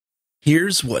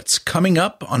Here's what's coming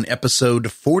up on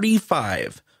episode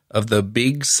 45 of the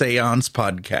Big Séance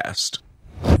podcast.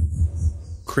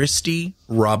 Kristy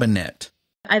Robinett.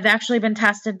 I've actually been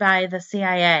tested by the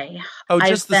CIA. Oh,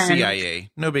 just the CIA.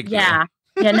 No big deal.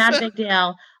 Yeah, not a big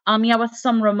deal. With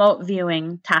some remote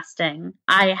viewing testing.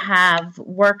 I have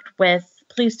worked with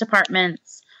police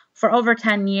departments for over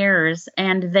 10 years,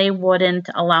 and they wouldn't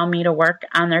allow me to work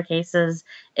on their cases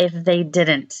if they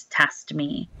didn't test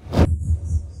me.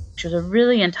 She was a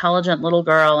really intelligent little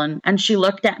girl, and she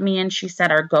looked at me and she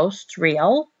said, "Are ghosts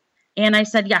real?" And I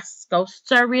said, "Yes,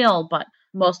 ghosts are real, but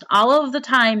most all of the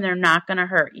time, they're not going to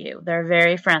hurt you. They're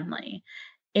very friendly."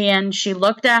 And she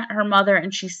looked at her mother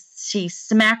and she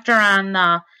smacked her on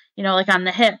the, on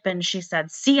the hip. And she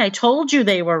said, "See, I told you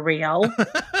they were real."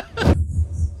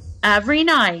 Every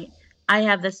night, I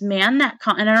have this man that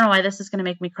comes, and I don't know why this is going to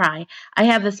make me cry. I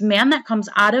have this man that comes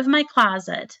out of my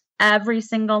closet every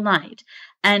single night.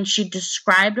 And she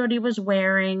described what he was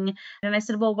wearing. And I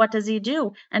said, "Well, what does he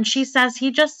do?" And she says, "He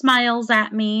just smiles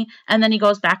at me and then he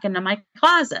goes back into my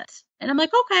closet." And I'm like,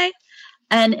 "Okay."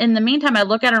 And in the meantime, I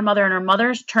look at her mother, and her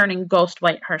mother's turning ghost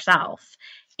white herself.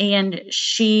 And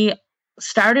she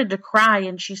started to cry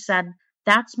and she said,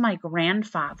 "That's my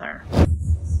grandfather."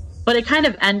 But it kind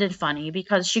of ended funny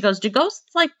because she goes, "Do ghosts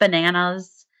like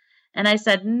bananas?" And I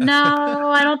said,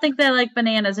 "No, I don't think they like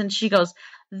bananas." And she goes,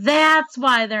 "That's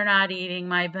why they're not eating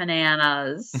my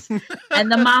bananas." And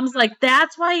the mom's like,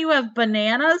 "That's why you have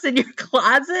bananas in your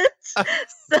closet?"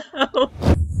 So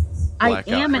I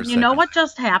am. And you know what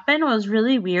just happened was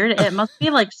really weird. It must be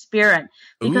like spirit,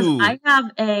 because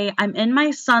I'm in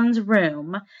my son's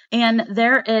room and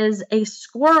there is a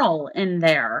squirrel in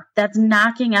there that's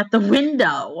knocking at the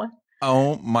window.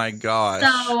 Oh my gosh.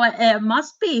 So it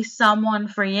must be someone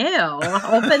for you.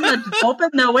 Open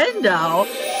the window.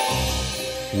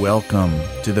 Welcome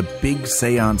to the Big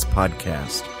Séance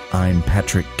podcast. I'm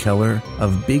Patrick Keller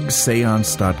of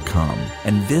BigSeance.com,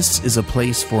 and this is a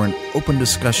place for an open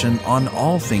discussion on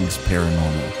all things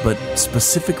paranormal, but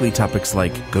specifically topics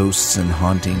like ghosts and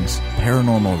hauntings,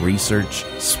 paranormal research,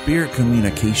 spirit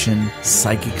communication,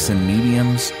 psychics and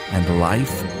mediums, and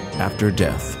life after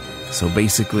death. So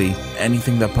basically,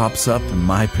 anything that pops up in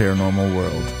my paranormal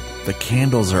world. The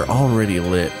candles are already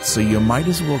lit, so you might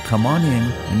as well come on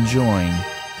in and join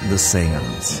the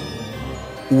Séance.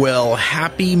 Well,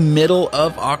 happy middle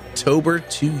of October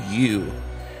to you.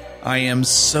 I am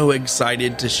so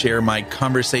excited to share my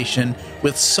conversation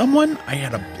with someone I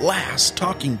had a blast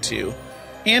talking to,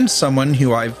 and someone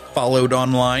who I've followed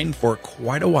online for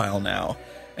quite a while now,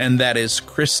 and that is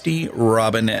Kristy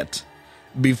Robinett.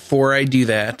 Before I do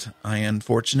that, I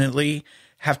unfortunately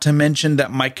have to mention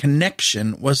that my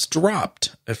connection was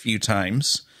dropped a few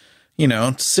times,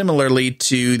 similarly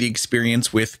to the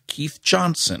experience with Keith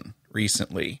Johnson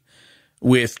recently.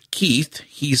 With Keith,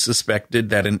 he suspected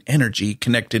that an energy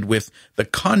connected with the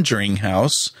Conjuring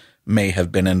House may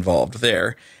have been involved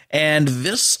there. And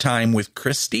this time with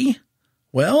Kristy,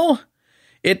 well,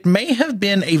 it may have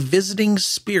been a visiting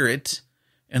spirit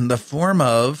in the form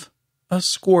of a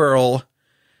squirrel.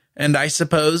 And I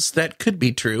suppose that could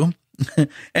be true.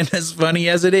 And as funny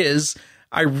as it is,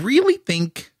 I really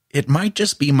think it might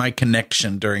just be my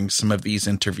connection during some of these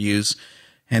interviews,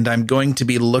 and I'm going to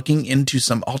be looking into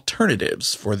some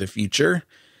alternatives for the future.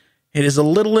 It is a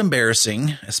little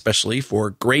embarrassing, especially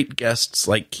for great guests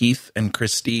like Keith and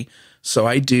Kristy, so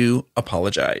I do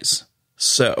apologize.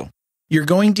 So, you're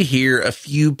going to hear a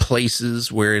few places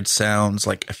where it sounds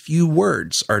like a few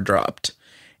words are dropped,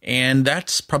 and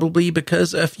that's probably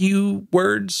because a few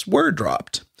words were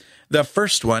dropped. The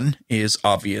first one is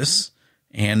obvious,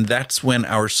 and that's when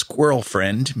our squirrel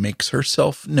friend makes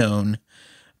herself known.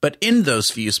 But in those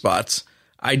few spots,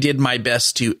 I did my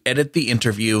best to edit the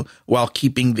interview while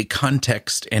keeping the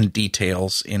context and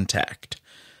details intact.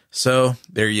 So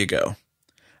there you go.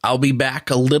 I'll be back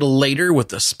a little later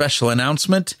with a special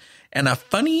announcement and a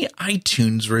funny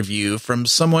iTunes review from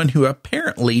someone who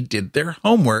apparently did their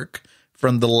homework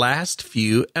from the last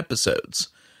few episodes.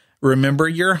 Remember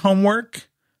your homework?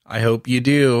 I hope you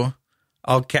do.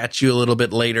 I'll catch you a little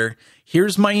bit later.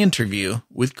 Here's my interview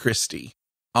with Kristy.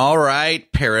 All right,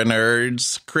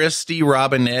 paranerds, Kristy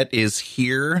Robinett is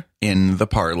here in the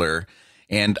parlor,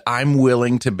 and I'm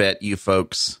willing to bet you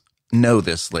folks know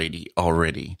this lady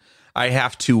already. I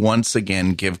have to once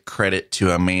again give credit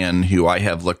to a man who I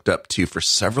have looked up to for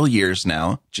several years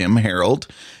now, Jim Harold,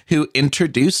 who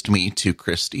introduced me to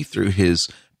Kristy through his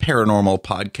paranormal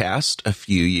podcast a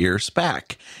few years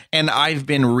back. And I've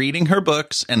been reading her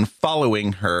books and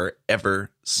following her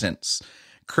ever since.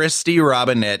 Kristy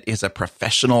Robinett is a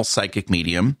professional psychic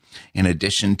medium. In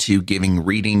addition to giving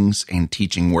readings and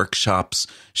teaching workshops,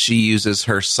 she uses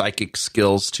her psychic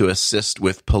skills to assist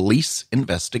with police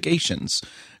investigations.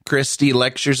 Kristy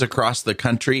lectures across the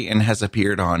country and has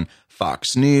appeared on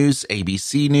Fox News,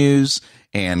 ABC News,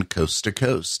 and Coast to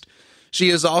Coast. She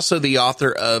is also the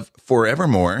author of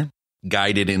Forevermore,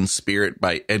 Guided in Spirit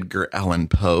by Edgar Allan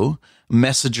Poe,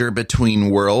 Messenger Between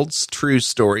Worlds, True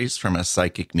Stories from a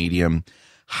Psychic Medium,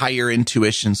 Higher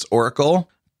Intuitions Oracle,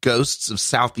 Ghosts of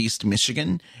Southeast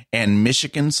Michigan, and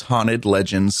Michigan's Haunted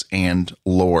Legends and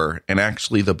Lore. And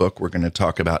actually, the book we're going to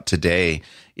talk about today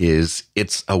is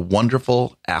It's a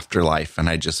Wonderful Afterlife. And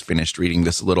I just finished reading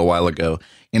this a little while ago.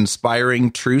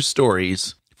 Inspiring True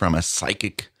Stories from a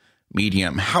Psychic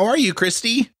Medium. How are you,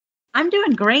 Kristy? I'm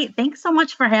doing great. Thanks so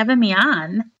much for having me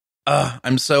on.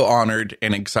 I'm so honored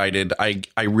and excited. I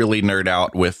really nerd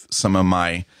out with some of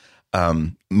my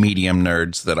medium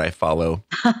nerds that I follow.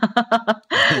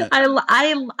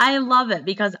 I love it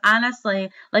because honestly,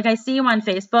 like I see you on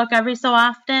Facebook every so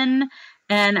often,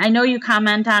 and I know you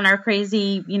comment on our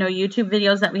crazy, YouTube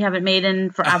videos that we haven't made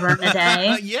in forever and a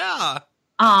day. Yeah.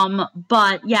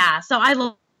 But yeah, so I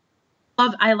love.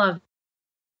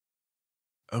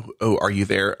 Oh, are you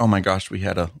there? Oh my gosh, we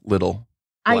had a little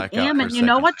blackout. I am, and you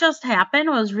know what just happened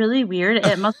was really weird.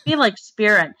 It must be like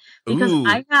spirit because Ooh.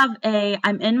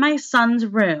 I'm in my son's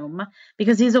room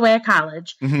because he's away at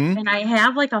college, and I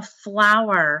have like a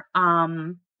flower,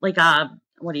 like a,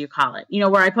 what do you call it?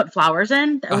 Where I put flowers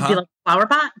in. That would be like a flower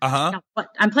pot. No, but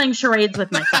I'm playing charades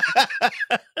with my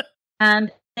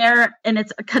son, and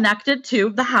it's connected to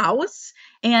the house.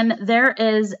 And there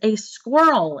is a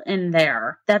squirrel in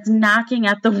there that's knocking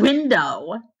at the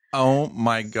window. Oh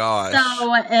my gosh.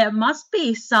 So it must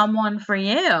be someone for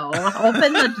you.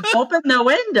 Open the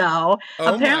window.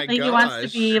 Oh Apparently my he wants to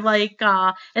be like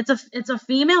it's a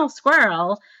female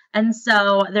squirrel. And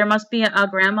so there must be a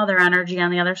grandmother energy on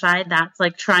the other side that's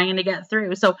like trying to get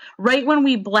through. So right when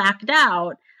we blacked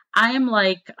out, I am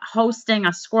like hosting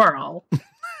a squirrel.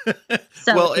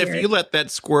 So well, weird. if you let that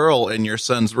squirrel in your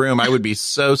son's room, I would be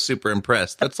so super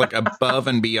impressed. That's like above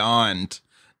and beyond.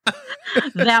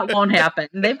 That won't happen.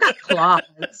 They've got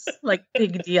claws, like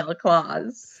big deal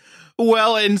claws.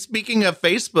 Well, and speaking of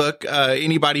Facebook,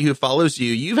 anybody who follows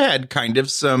you, you've had kind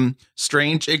of some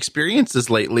strange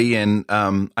experiences lately. And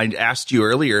I asked you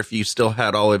earlier if you still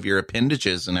had all of your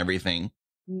appendages and everything.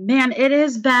 Man, it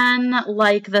has been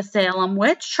like the Salem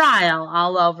witch trial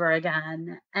all over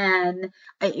again. And,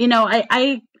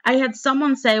 I had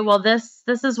someone say, well, this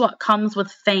is what comes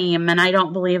with fame. And I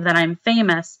don't believe that I'm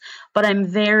famous, but I'm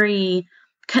very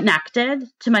connected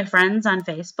to my friends on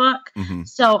Facebook.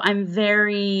 So I'm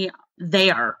very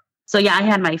there. So yeah, I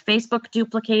had my Facebook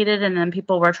duplicated, and then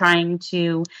people were trying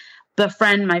to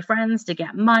befriend my friends to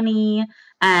get money.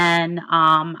 And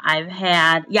I've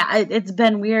had, it's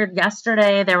been weird.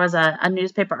 Yesterday, there was a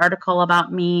newspaper article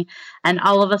about me, and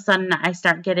all of a sudden I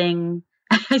start getting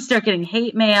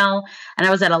hate mail. And I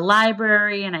was at a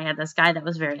library, and I had this guy that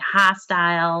was very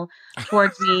hostile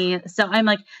towards me. So I'm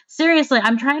like, seriously,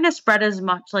 I'm trying to spread as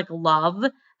much like love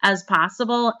as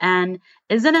possible. And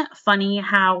isn't it funny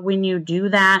how when you do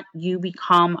that, you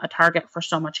become a target for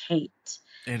so much hate?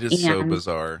 It is so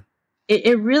bizarre.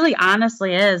 It really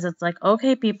honestly is. It's like,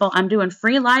 okay, people, I'm doing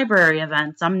free library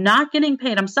events. I'm not getting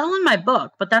paid. I'm selling my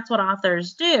book, but that's what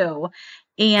authors do.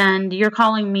 And you're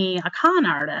calling me a con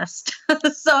artist.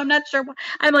 So I'm not sure.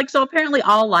 I'm like, so apparently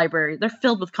all libraries, they're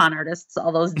filled with con artists,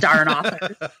 all those darn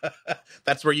authors.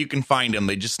 That's where you can find them.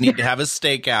 They just need to have a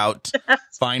stakeout,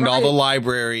 find all the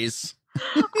libraries.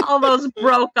 All those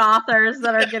broke authors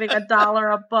that are getting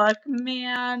 $1 a book,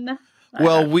 man.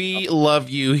 Well, we love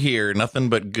you here. Nothing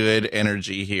but good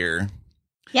energy here.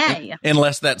 Yay.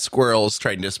 Unless that squirrel's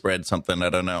trying to spread something. I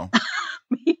don't know.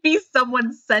 Maybe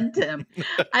someone sent him.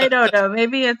 I don't know.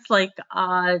 Maybe it's like,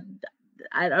 I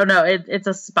don't know. It's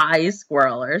a spy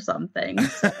squirrel or something.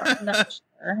 So I'm not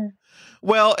sure.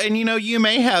 Well, and you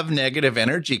may have negative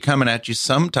energy coming at you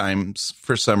sometimes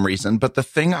for some reason. But the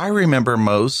thing I remember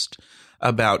most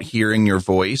about hearing your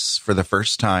voice for the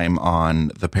first time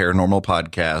on the Paranormal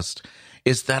podcast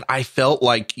is that I felt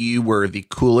like you were the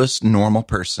coolest normal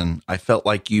person. I felt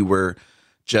like you were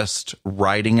just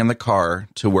riding in the car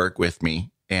to work with me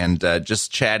and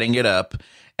just chatting it up.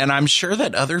 And I'm sure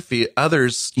that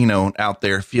others, out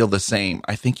there feel the same.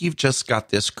 I think you've just got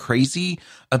this crazy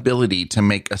ability to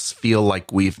make us feel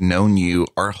like we've known you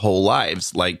our whole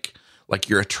lives, like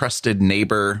you're a trusted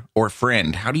neighbor or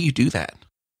friend. How do you do that?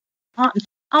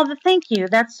 Oh, thank you.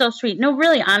 That's so sweet. No,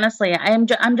 really, honestly, I'm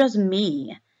just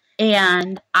me.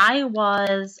 And I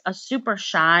was a super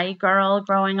shy girl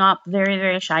growing up, very,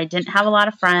 very shy. Didn't have a lot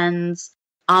of friends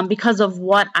because of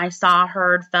what I saw,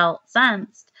 heard, felt,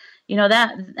 sensed.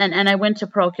 That, and I went to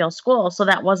parochial school, so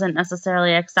that wasn't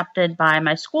necessarily accepted by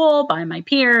my school, by my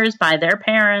peers, by their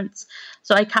parents.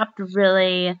 So I kept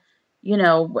really,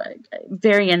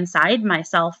 very inside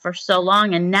myself for so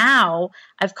long. And now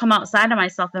I've come outside of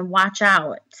myself, and watch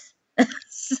out.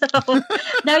 So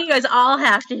now you guys all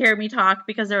have to hear me talk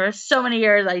because there were so many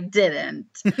years I didn't.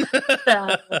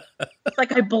 So it's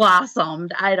like I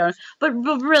blossomed. But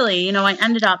really, I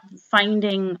ended up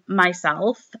finding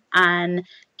myself and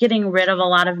getting rid of a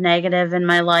lot of negative in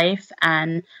my life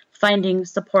and finding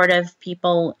supportive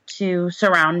people to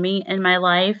surround me in my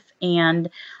life. And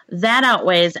that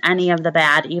outweighs any of the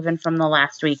bad, even from the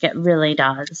last week. It really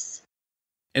does.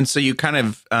 And so you kind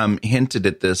of hinted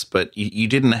at this, but you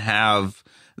didn't have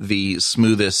the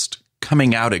smoothest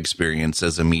coming out experience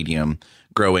as a medium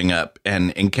growing up.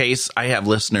 And in case I have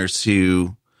listeners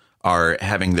who are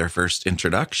having their first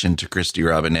introduction to Kristy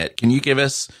Robinett, can you give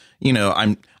us,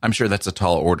 I'm sure that's a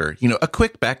tall order, a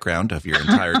quick background of your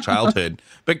entire childhood,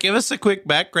 but give us a quick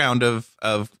background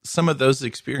of some of those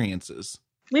experiences.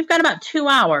 We've got about 2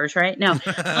 hours right now.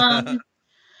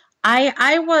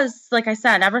 I was, like I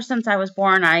said, ever since I was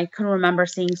born, I can remember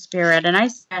seeing spirit, and I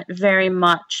see it very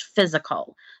much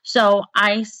physical. So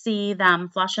I see them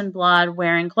flesh and blood,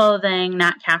 wearing clothing,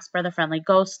 not Casper the Friendly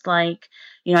Ghost like.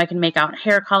 I can make out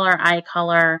hair color, eye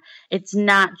color. It's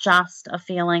not just a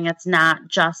feeling. It's not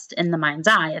just in the mind's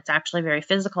eye. It's actually very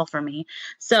physical for me.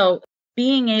 So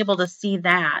being able to see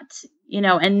that,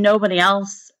 and nobody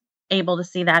else able to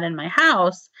see that in my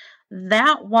house,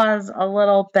 that was a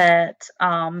little bit,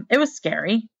 it was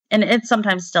scary. And it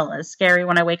sometimes still is scary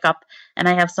when I wake up and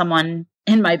I have someone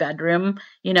in my bedroom,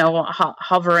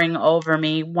 hovering over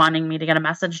me, wanting me to get a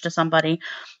message to somebody.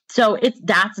 So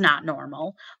that's not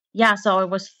normal. Yeah, so I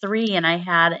was 3 and I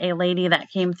had a lady that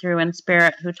came through in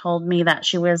spirit who told me that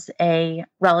she was a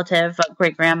relative, a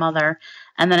great-grandmother,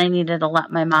 and then I needed to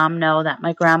let my mom know that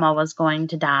my grandma was going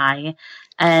to die,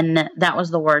 and that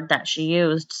was the word that she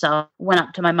used. So I went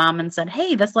up to my mom and said,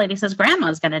 hey, this lady says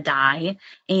grandma's going to die,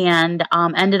 and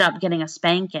ended up getting a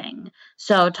spanking.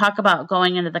 So talk about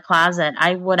going into the closet.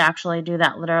 I would actually do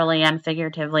that literally and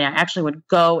figuratively. I actually would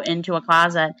go into a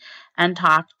closet and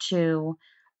talk to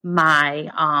my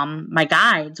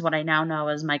guides, what I now know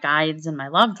as my guides and my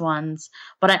loved ones.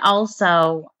 But I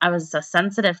was a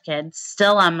sensitive kid,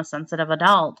 still am a sensitive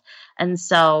adult. And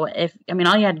so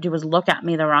all you had to do was look at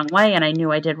me the wrong way and I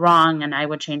knew I did wrong and I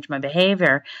would change my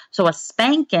behavior. So a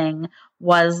spanking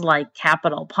was like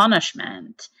capital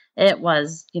punishment. It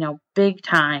was, big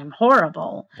time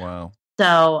horrible. Wow.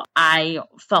 So I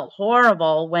felt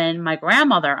horrible when my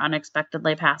grandmother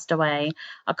unexpectedly passed away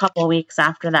a couple of weeks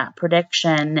after that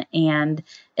prediction. And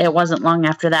it wasn't long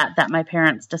after that my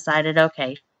parents decided,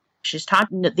 okay, she's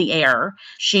talking to the air.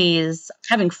 She's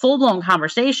having full-blown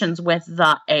conversations with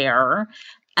the air,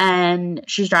 and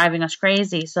she's driving us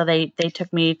crazy. So they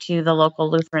took me to the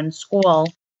local Lutheran school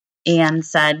and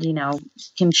said,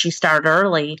 can she start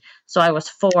early? So I was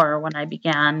 4 when I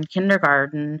began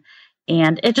kindergarten.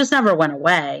 And it just never went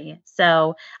away.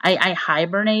 So I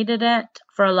hibernated it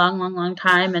for a long, long, long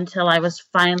time until I was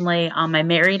finally, I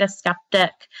married a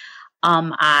skeptic.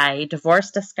 I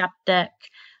divorced a skeptic.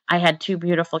 I had 2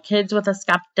 beautiful kids with a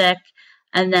skeptic.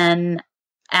 And then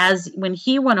when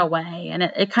he went away, and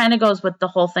it kind of goes with the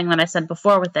whole thing that I said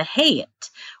before with the hate,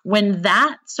 when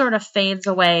that sort of fades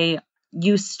away,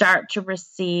 you start to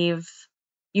receive,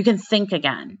 you can think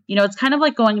again. It's kind of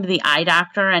like going to the eye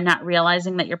doctor and not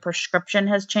realizing that your prescription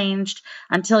has changed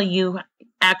until you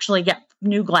actually get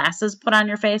new glasses put on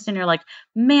your face and you're like,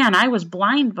 man, I was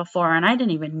blind before and I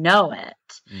didn't even know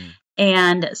it.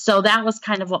 And so that was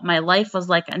kind of what my life was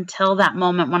like until that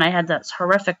moment when I had that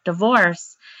horrific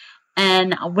divorce,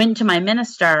 and I went to my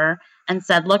minister and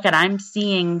said, look, I'm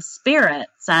seeing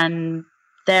spirits and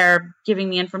they're giving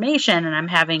me information and I'm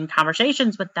having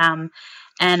conversations with them.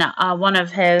 And one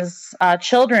of his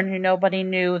children who nobody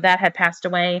knew that had passed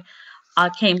away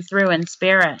came through in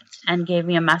spirit and gave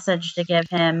me a message to give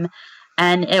him.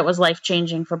 And it was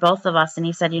life-changing for both of us. And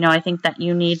he said, I think that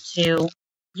you need to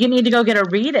go get a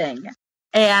reading.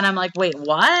 And I'm like, wait,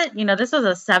 what? This was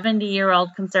a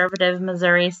 70-year-old conservative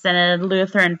Missouri Synod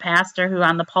Lutheran pastor who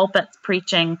on the pulpit's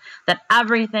preaching that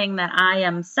everything that I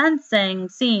am sensing,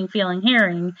 seeing, feeling,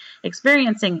 hearing,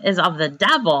 experiencing is of the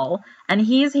devil. And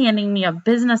he's handing me a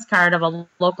business card of a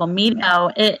local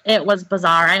medium. It was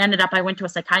bizarre. I went to a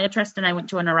psychiatrist and I went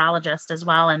to a neurologist as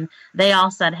well. And they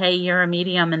all said, hey, you're a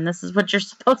medium and this is what you're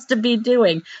supposed to be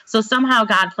doing. So somehow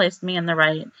God placed me in the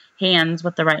right hands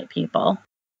with the right people.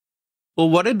 Well,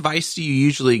 what advice do you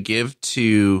usually give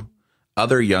to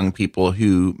other young people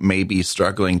who may be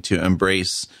struggling to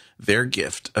embrace their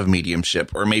gift of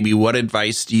mediumship? Or maybe what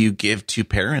advice do you give to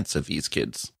parents of these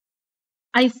kids?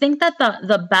 I think that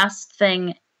the best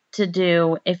thing to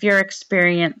do if you're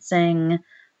experiencing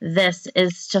this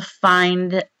is to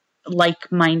find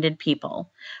like-minded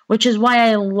people, which is why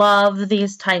I love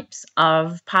these types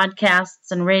of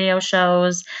podcasts and radio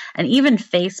shows and even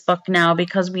Facebook now,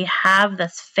 because we have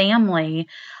this family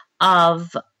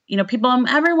of, people,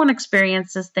 everyone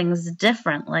experiences things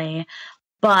differently,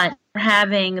 but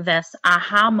having this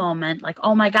aha moment, like,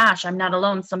 oh my gosh, I'm not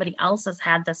alone. Somebody else has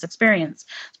had this experience.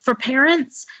 For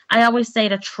parents, I always say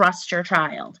to trust your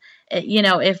child.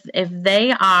 If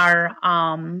they are,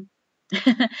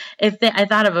 I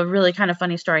thought of a really kind of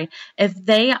funny story. If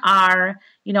they are,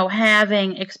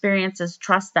 having experiences,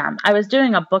 trust them. I was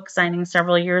doing a book signing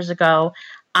several years ago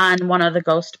on one of the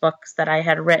ghost books that I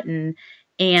had written.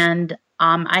 And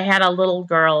I had a little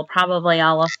girl, probably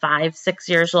all of 5, 6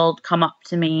 years old, come up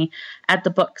to me at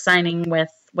the book signing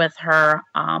with her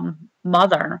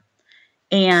mother.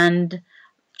 And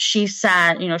she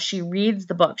said, she reads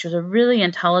the book. She was a really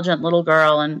intelligent little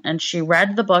girl, and she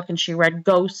read the book and she read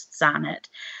ghosts on it.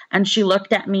 And she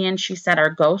looked at me and she said,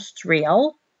 are ghosts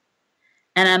real?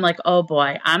 And I'm like, oh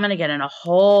boy, I'm going to get in a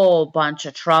whole bunch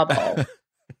of trouble.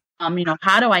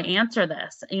 How do I answer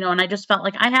this? And I just felt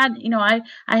like I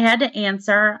had to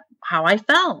answer how I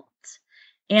felt.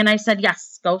 And I said,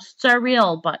 yes, ghosts are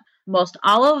real, but most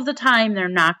all of the time, they're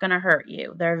not going to hurt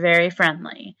you. They're very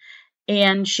friendly.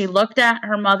 And she looked at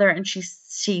her mother and she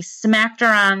smacked her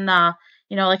on the,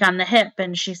 on the hip.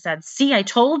 And she said, see, I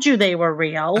told you they were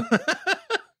real.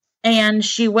 And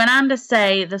she went on to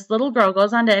say, this little girl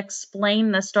goes on to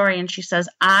explain the story. And she says,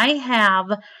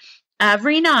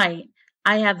 every night,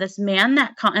 I have this man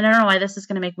that and I don't know why this is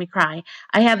going to make me cry.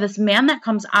 I have this man that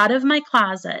comes out of my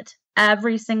closet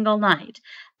every single night.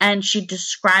 And she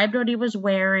described what he was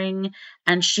wearing.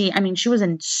 And she was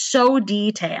in so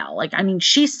detail.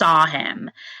 She saw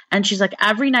him. And she's like,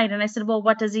 every night. And I said, well,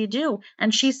 what does he do?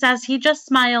 And she says, he just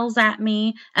smiles at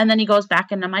me. And then he goes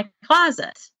back into my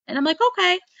closet. And I'm like,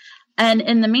 okay. And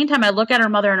in the meantime, I look at her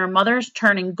mother, and her mother's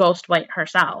turning ghost white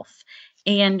herself.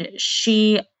 And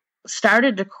she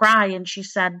started to cry. And she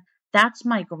said, that's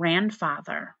my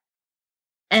grandfather.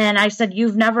 And I said,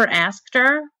 you've never asked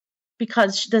her?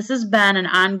 Because this has been an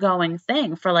ongoing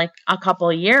thing for like a couple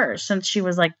of years since she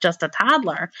was like just a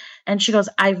toddler. And she goes,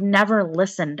 I've never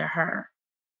listened to her.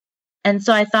 And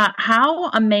so I thought, how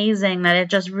amazing that it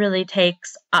just really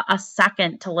takes a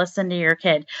second to listen to your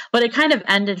kid. But it kind of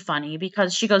ended funny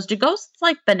because she goes, do ghosts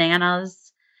like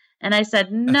bananas? And I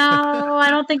said, no,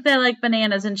 I don't think they like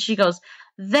bananas. And she goes,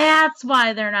 that's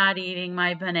why they're not eating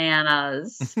my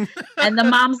bananas. And the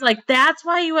mom's like, that's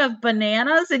why you have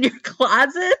bananas in your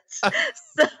closet?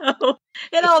 So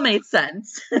it all made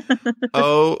sense.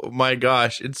 Oh my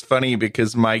gosh. It's funny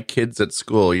because my kids at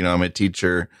school, I'm a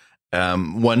teacher.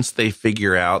 Once they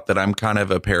figure out that I'm kind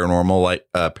of a paranormal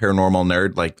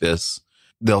nerd like this,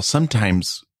 they'll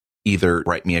sometimes either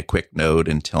write me a quick note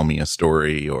and tell me a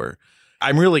story, or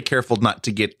I'm really careful not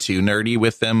to get too nerdy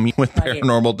with them with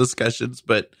paranormal discussions,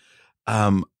 but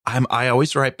I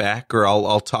always write back, or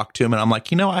I'll talk to them and I'm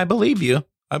like, I believe you.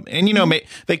 And,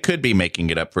 they could be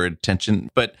making it up for attention,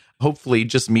 but hopefully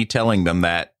just me telling them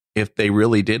that if they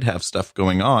really did have stuff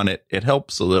going on, it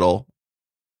helps a little.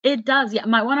 It does. Yeah.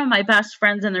 One of my best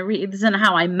friends, and the reason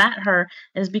how I met her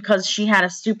is because she had a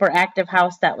super active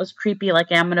house that was creepy, like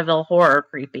Amityville Horror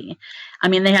creepy.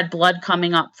 They had blood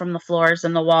coming up from the floors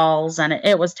and the walls, and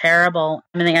it was terrible.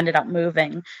 They ended up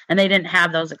moving, and they didn't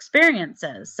have those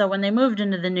experiences. So when they moved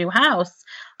into the new house,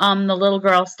 the little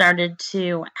girl started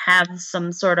to have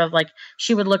some sort of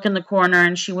she would look in the corner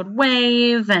and she would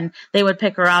wave, and they would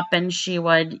pick her up and she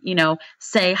would,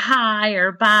 say hi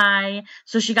or bye.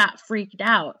 So she got freaked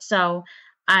out. So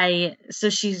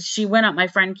she went up, my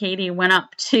friend Katie went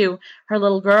up to her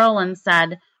little girl and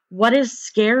said, what is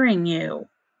scaring you?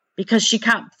 Because she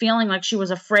kept feeling like she was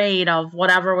afraid of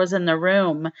whatever was in the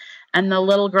room. And the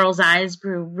little girl's eyes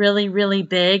grew really, really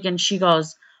big. And she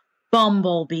goes,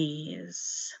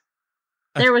 bumblebees.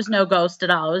 There was no ghost at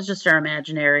all. It was just her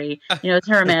it's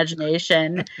her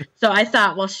imagination. So I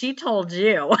thought, well, she told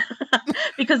you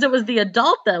because it was the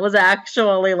adult that was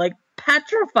actually like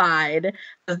petrified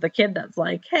as the kid that's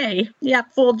like, hey, yeah,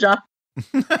 fooled ya.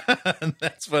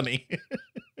 That's funny.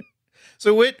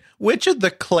 So which of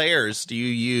the clairs do you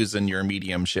use in your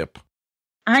mediumship?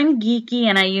 I'm geeky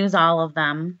and I use all of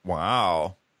them.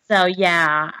 Wow. So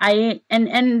yeah,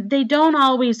 and they don't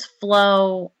always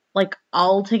flow like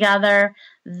all together.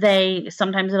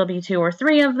 Sometimes it'll be 2 or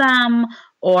 3 of them,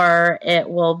 or it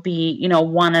will be,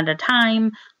 one at a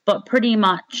time, but pretty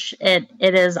much it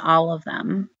is all of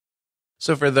them.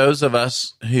 So for those of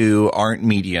us who aren't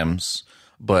mediums,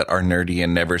 but are nerdy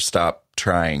and never stop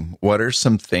trying, what are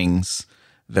some things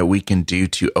that we can do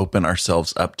to open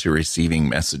ourselves up to receiving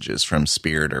messages from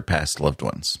spirit or past loved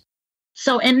ones?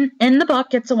 So in the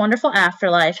book, It's a Wonderful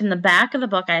Afterlife, in the back of the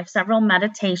book, I have several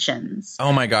meditations.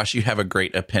 Oh my gosh, you have a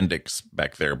great appendix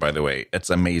back there, by the way. It's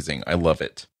amazing. I love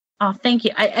it. Oh, thank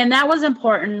you. And that was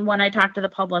important when I talked to the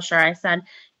publisher. I said,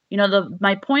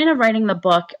 my point of writing the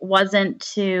book wasn't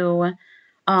to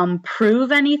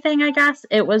prove anything, I guess.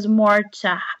 It was more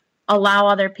to allow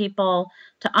other people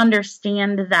to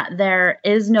understand that there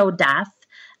is no death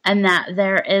and that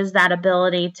there is that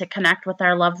ability to connect with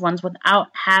our loved ones without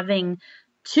having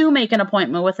to make an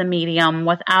appointment with a medium,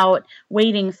 without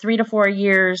waiting 3 to 4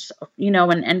 years,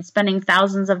 and spending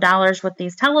thousands of dollars with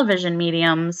these television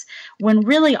mediums, when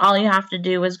really all you have to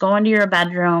do is go into your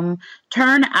bedroom,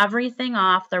 turn everything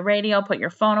off, the radio, put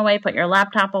your phone away, put your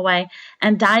laptop away,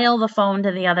 and dial the phone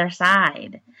to the other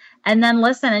side. And then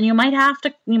listen, and you might have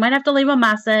to leave a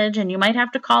message, and you might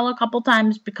have to call a couple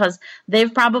times because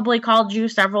they've probably called you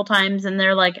several times and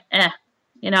they're like,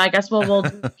 I guess we'll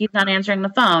keep on answering the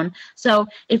phone. So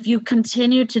if you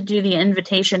continue to do the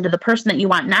invitation to the person that you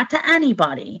want, not to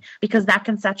anybody, because that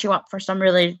can set you up for some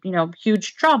really,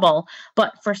 huge trouble,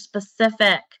 but for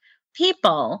specific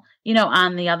people,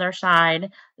 on the other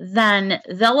side, then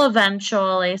they'll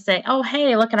eventually say, oh,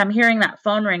 hey, look, I'm hearing that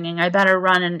phone ringing. I better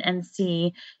run and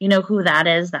see, who that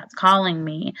is that's calling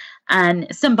me, and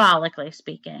symbolically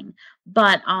speaking.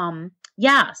 But,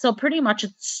 yeah, so pretty much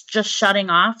it's just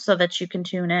shutting off so that you can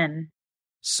tune in.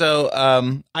 So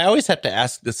I always have to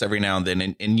ask this every now and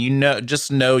then, and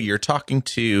just know you're talking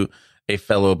to a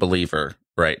fellow believer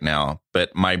right now,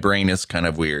 but my brain is kind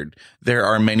of weird. There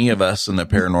are many of us in the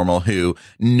paranormal who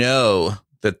know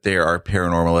that there are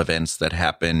paranormal events that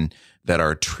happen that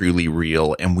are truly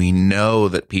real, and we know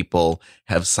that people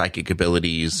have psychic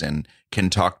abilities and can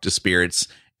talk to spirits,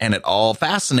 and it all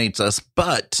fascinates us,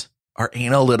 but our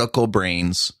analytical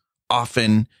brains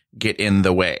often get in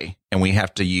the way, and we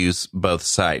have to use both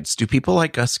sides. Do people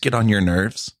like us get on your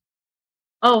nerves?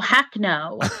 Oh, heck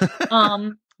no.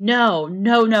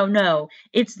 No.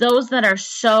 It's those that are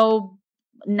so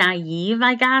naive,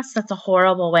 I guess. That's a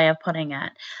horrible way of putting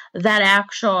it. That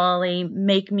actually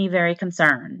make me very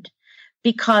concerned,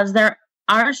 because there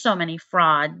are so many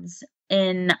frauds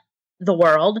in the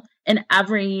world, in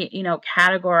every,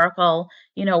 categorical,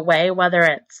 way, whether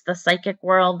it's the psychic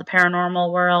world, the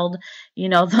paranormal world,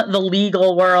 the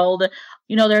legal world,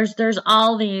 there's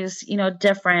all these,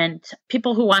 different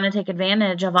people who want to take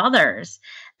advantage of others.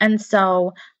 And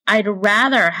so I'd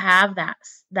rather have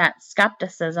that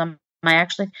skepticism. I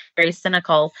actually feel very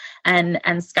cynical and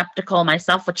skeptical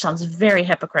myself, which sounds very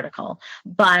hypocritical,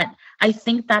 but I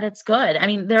think that it's good. I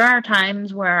mean, there are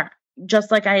times where,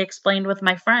 just like I explained with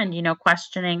my friend,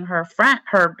 questioning her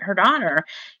daughter,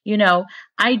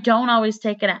 I don't always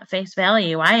take it at face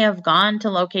value. I have gone to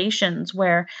locations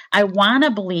where I want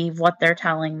to believe what they're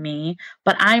telling me,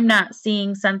 but I'm not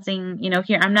seeing, sensing,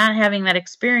 here, I'm not having that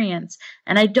experience,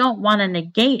 and I don't want to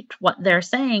negate what they're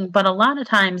saying. But a lot of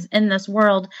times in this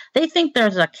world, they think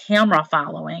there's a camera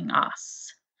following us.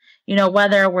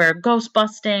 Whether we're ghost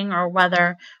busting or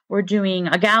whether we're doing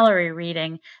a gallery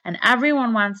reading, and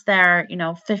everyone wants their,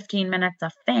 15 minutes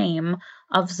of fame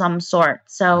of some sort.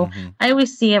 So I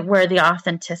always see it where the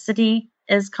authenticity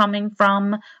is coming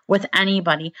from with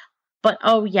anybody. But,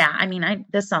 oh yeah, I mean,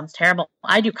 this sounds terrible.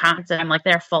 I do comments and I'm like,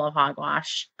 they're full of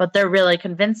hogwash, but they're really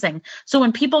convincing. So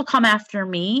when people come after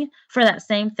me for that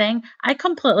same thing, I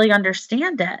completely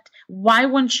understand it. Why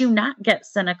wouldn't you not get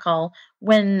cynical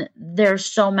when there's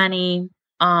so many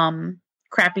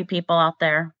crappy people out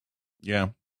there? Yeah.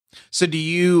 So do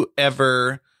you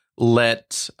ever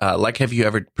have you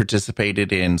ever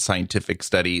participated in scientific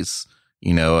studies?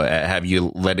 Have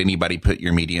you let anybody put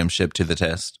your mediumship to the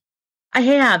test? I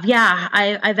have, yeah.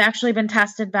 I've actually been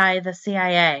tested by the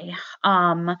CIA.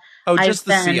 Just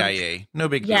the CIA. No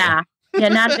big deal. Yeah,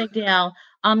 not a big deal.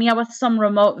 With some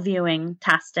remote viewing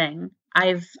testing.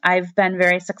 I've been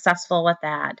very successful with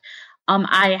that.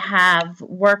 I have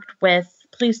worked with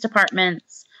police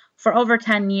departments for over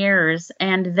 10 years,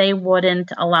 and they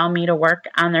wouldn't allow me to work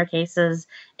on their cases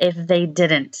if they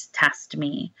didn't test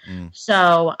me.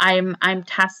 So I'm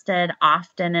tested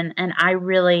often, and I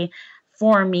really,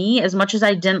 for me, as much as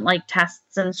I didn't like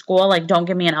tests in school, like don't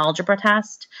give me an algebra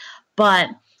test, but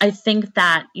I think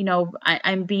that,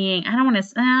 I'm going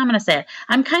to say it.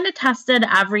 I'm kind of tested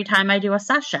every time I do a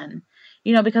session,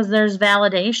 because there's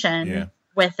validation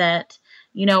with it,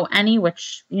 any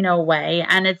which, way.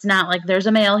 And it's not like there's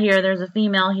a male here, there's a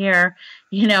female here,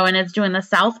 and it's doing the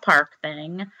South Park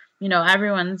thing.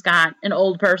 Everyone's got an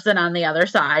old person on the other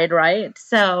side, right?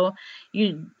 So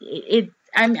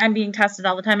I'm being tested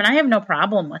all the time, and I have no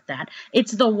problem with that.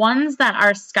 It's the ones that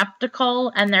are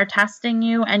skeptical and they're testing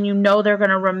you and they're going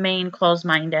to remain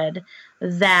closed-minded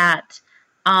that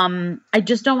I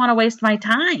just don't want to waste my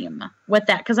time with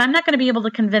that, because I'm not going to be able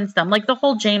to convince them. Like the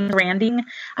whole James Randi,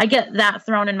 I get that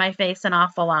thrown in my face an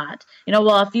awful lot.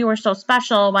 Well, if you were so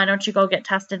special, why don't you go get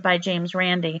tested by James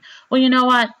Randi? Well, you know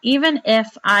what? Even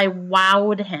if I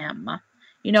wowed him,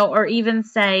 or even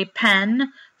say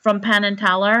Penn from Penn and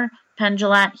Teller, Penn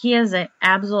Jillette, he is an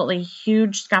absolutely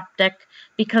huge skeptic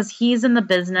because he's in the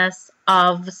business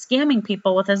of scamming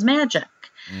people with his magic.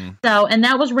 So, and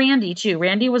that was Randi too.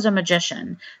 Randi was a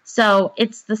magician. So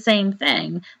it's the same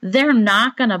thing. They're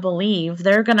not going to believe.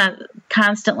 They're going to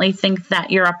constantly think that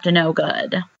you're up to no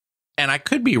good. And I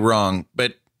could be wrong,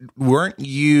 but weren't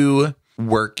you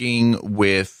working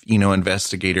with,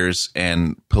 investigators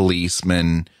and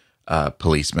policemen,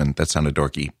 that sounded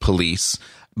dorky, police,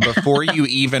 before you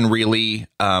even really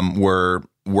were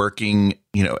working,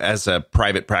 as a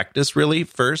private practice really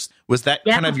first? Was that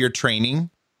kind of your training?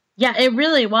 Yeah, it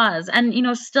really was. And,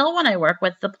 still when I work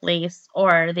with the police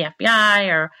or the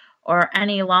FBI or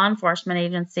any law enforcement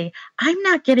agency, I'm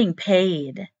not getting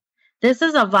paid. This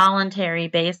is a voluntary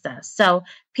basis. So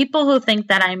people who think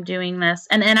that I'm doing this,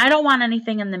 and I don't want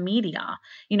anything in the media,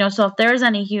 so if there's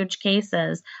any huge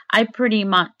cases, I pretty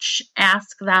much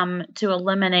ask them to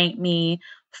eliminate me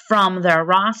from their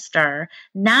roster,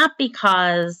 not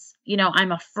because,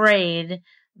 I'm afraid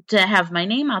to have my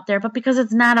name out there, but because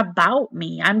it's not about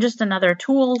me. I'm just another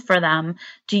tool for them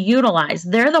to utilize.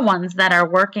 They're the ones that are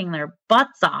working their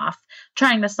butts off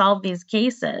trying to solve these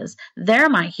cases. They're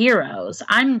my heroes.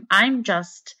 I'm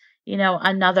just,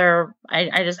 another,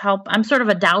 I just help. I'm sort of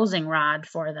a dowsing rod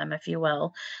for them, if you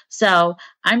will. So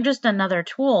I'm just another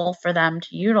tool for them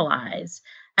to utilize.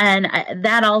 And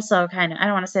that also kind of, I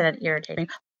don't want to say that irritating.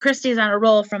 Kristy's on a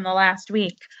roll from the last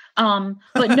week. But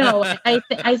no,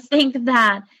 I think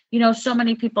that, so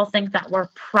many people think that we're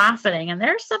profiting, and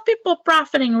there's some people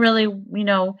profiting really,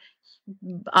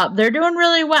 they're doing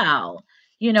really well,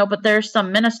 but there's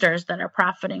some ministers that are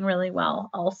profiting really well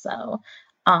also.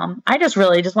 I just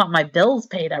really just want my bills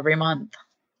paid every month.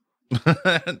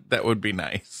 That would be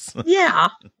nice. Yeah.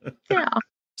 Yeah.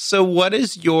 So what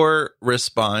is your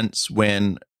response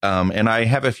when, and I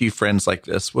have a few friends like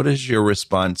this, what is your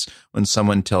response when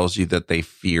someone tells you that they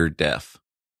fear death?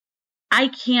 I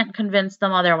can't convince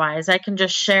them otherwise. I can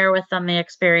just share with them the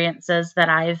experiences that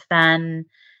I've been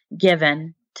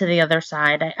given to the other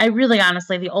side. I really,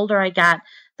 honestly, the older I get,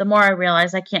 the more I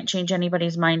realize I can't change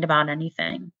anybody's mind about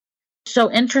anything.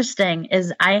 So interesting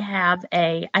is I have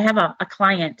a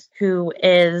client who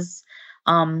is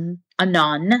a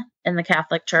nun in the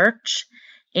Catholic Church,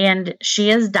 and she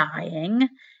is dying,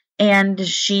 and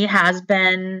she has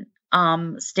been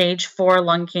stage 4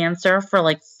 lung cancer for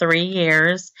like 3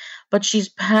 years, but she's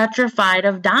petrified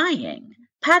of dying,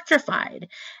 petrified.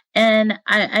 And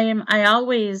I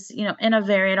always, in a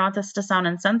very, I don't want this to sound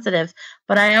insensitive,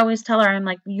 but I always tell her, I'm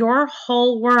like, your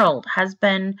whole world has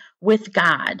been with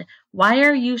God. Why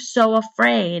are you so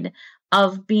afraid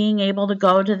of being able to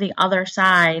go to the other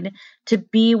side to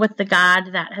be with the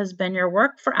God that has been your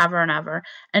work forever and ever?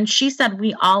 And she said,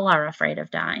 we all are afraid of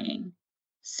dying.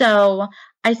 So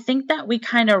I think that we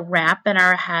kind of wrap in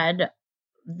our head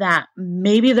that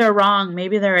maybe they're wrong,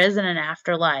 maybe there isn't an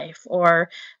afterlife, or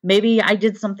maybe I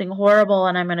did something horrible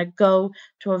and I'm going to go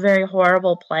to a very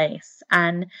horrible place.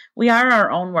 And we are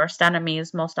our own worst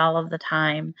enemies most all of the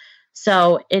time.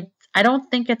 So I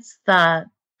don't think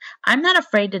I'm not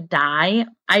afraid to die.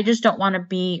 I just don't want to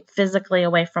be physically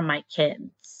away from my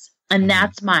kids. And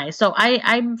that's so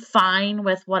I'm fine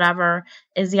with whatever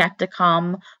is yet to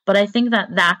come. But I think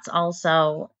that that's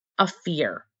also a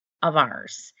fear of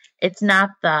ours. It's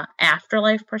not the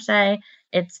afterlife per se.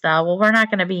 It's we're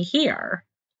not going to be here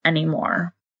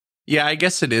anymore. Yeah, I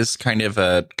guess it is kind of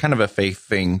a faith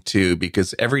thing too,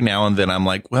 because every now and then I'm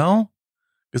like, well,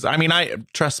 Because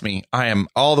trust me, I am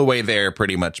all the way there,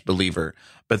 pretty much believer.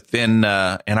 But then,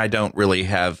 and I don't really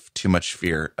have too much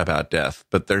fear about death.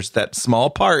 But there's that small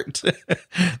part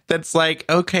that's like,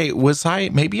 okay,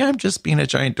 maybe I'm just being a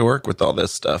giant dork with all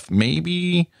this stuff.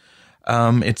 Maybe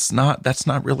that's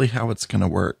not really how it's going to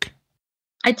work.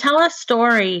 I tell a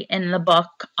story in the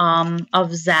book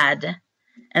of Zed.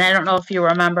 And I don't know if you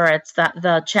remember, it's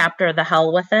the chapter, The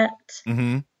Hell With It.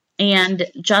 Mm-hmm. And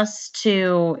just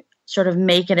to sort of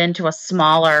make it into a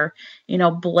smaller,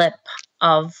 blip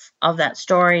of that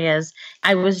story is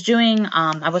I was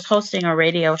hosting a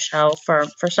radio show for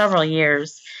several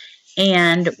years,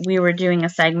 and we were doing a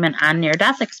segment on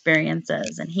near-death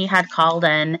experiences, and he had called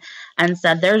in and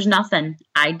said, there's nothing.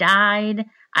 I died,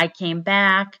 I came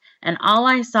back, and all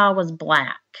I saw was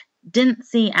black. Didn't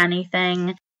see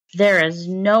anything. There is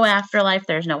no afterlife.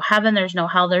 There's no heaven. There's no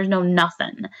hell. There's no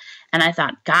nothing. And I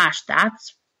thought, gosh,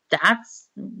 that's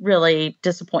really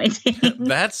disappointing.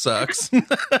 That sucks.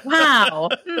 Wow.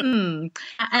 And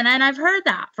I've heard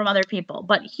that from other people,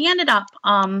 but he ended up,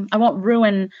 I won't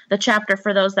ruin the chapter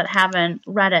for those that haven't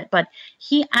read it, but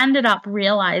he ended up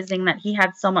realizing that he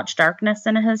had so much darkness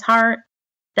in his heart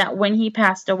that when he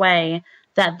passed away,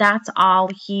 that's all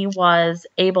he was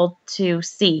able to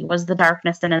see was the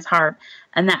darkness in his heart.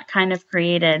 And that kind of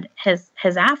created his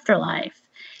afterlife.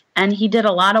 And he did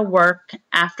a lot of work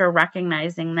after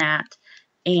recognizing that.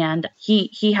 And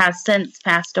he has since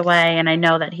passed away. And I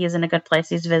know that he's in a good place.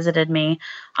 He's visited me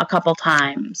a couple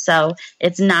times. So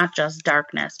it's not just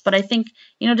darkness. But I think,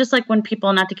 just like when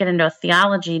people, not to get into a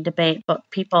theology debate, but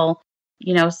people,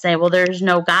 say, well, there's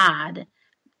no God,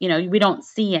 we don't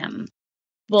see him.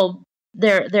 Well,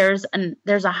 there's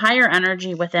a higher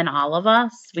energy within all of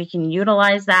us. We can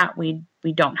utilize that. We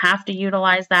don't have to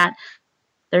utilize that.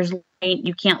 There's hate.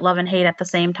 You can't love and hate at the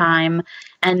same time.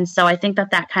 And so I think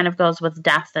that kind of goes with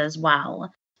death as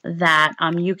well, that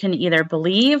you can either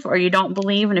believe or you don't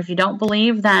believe. And if you don't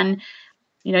believe, then,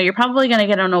 you're probably going to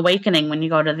get an awakening when you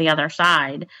go to the other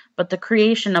side. But the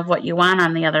creation of what you want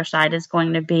on the other side is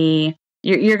going to be,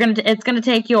 it's going to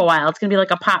take you a while. It's going to be like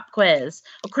a pop quiz.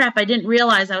 Oh, crap. I didn't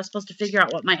realize I was supposed to figure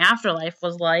out what my afterlife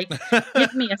was like.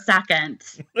 Give me a second.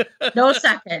 No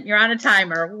second. You're on a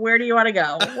timer. Where do you want to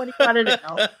go? What do you want to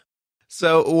do?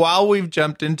 So while we've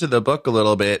jumped into the book a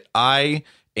little bit, I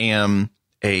am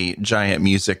a giant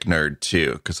music nerd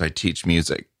too, because I teach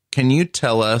music. Can you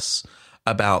tell us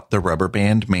about the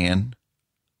Rubberband Man?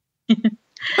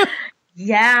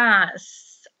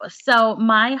 Yes. So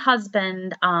my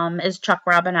husband is Chuck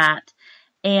Robinett,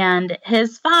 and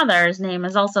his father's name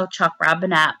is also Chuck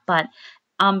Robinett, but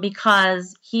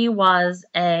because he was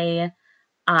a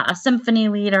symphony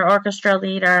leader, orchestra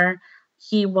leader,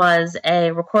 he was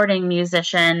a recording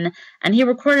musician, and he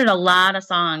recorded a lot of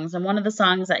songs, and one of the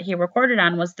songs that he recorded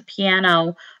on was the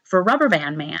piano for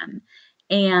Rubberband Man.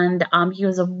 And he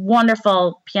was a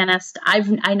wonderful pianist. I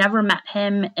never met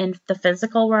him in the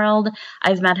physical world.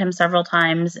 I've met him several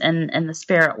times in the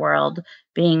spirit world,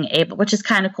 which is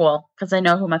kind of cool because I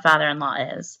know who my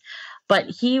father-in-law is. But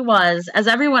he was, as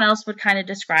everyone else would kind of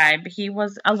describe, he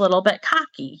was a little bit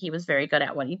cocky. He was very good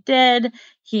at what he did.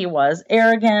 He was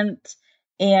arrogant,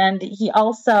 and he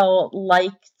also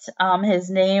liked his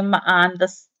name on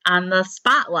the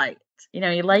spotlight.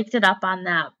 He liked it up on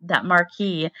that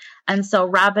marquee. And so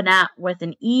Robinett with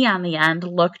an E on the end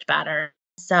looked better.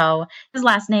 So his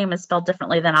last name is spelled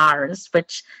differently than ours,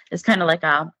 which is kind of like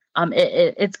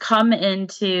it's come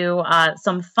into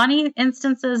some funny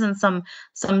instances and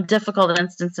some difficult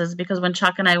instances, because when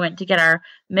Chuck and I went to get our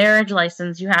marriage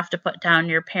license, you have to put down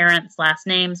your parents' last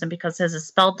names. And because his is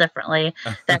spelled differently,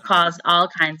 that caused all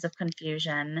kinds of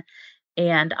confusion.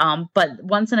 And but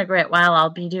once in a great while, I'll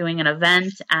be doing an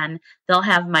event and they'll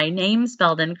have my name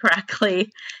spelled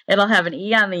incorrectly. It'll have an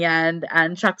E on the end,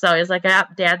 and Chuck's always like,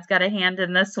 Dad's got a hand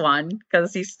in this one,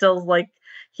 because he still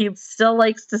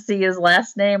likes to see his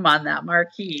last name on that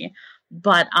marquee.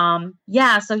 But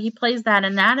so he plays that,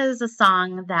 and that is a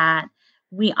song that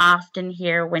we often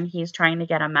hear when he's trying to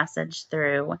get a message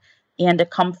through and to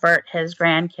comfort his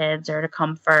grandkids or to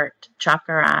comfort Chuck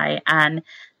or I. And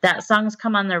that song's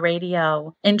come on the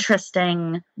radio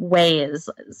interesting ways,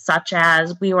 such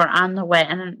as we were on the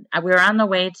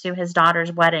way to his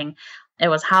daughter's wedding. It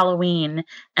was Halloween,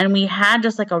 and we had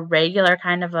just like a regular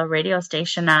kind of a radio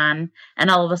station on,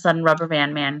 and all of a sudden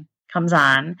Rubberband Man comes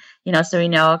on, so we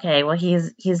know, okay, well,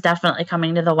 he's definitely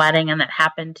coming to the wedding. And that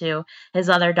happened to his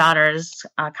other daughter's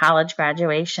college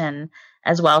graduation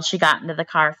as well. She got into the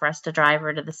car for us to drive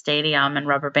her to the stadium, and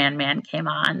Rubberband Man came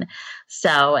on.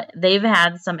 So they've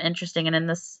had some interesting,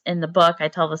 and in the book, I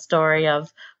tell the story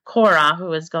of Cora, who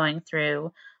was going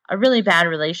through a really bad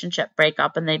relationship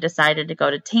breakup, and they decided to go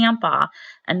to Tampa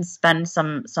and spend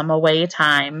some away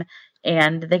time.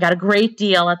 And they got a great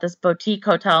deal at this boutique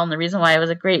hotel. And the reason why it was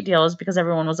a great deal is because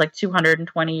everyone was like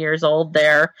 220 years old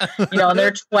there, and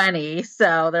they're 20.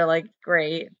 So they're like,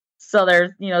 great. So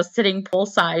they're, sitting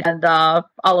poolside, and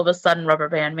all of a sudden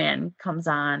Rubberband Man comes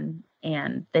on,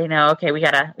 and they know, okay, we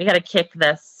gotta kick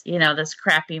this, this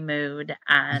crappy mood.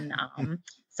 And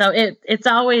so it's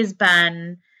always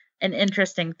been an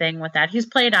interesting thing with that. He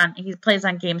plays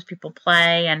on Games People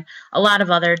Play and a lot of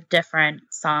other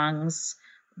different songs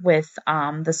with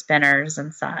the Spinners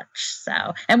and such. So,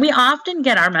 and we often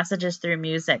get our messages through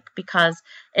music because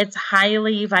it's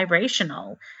highly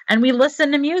vibrational, and we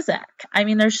listen to music. I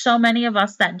mean, there's so many of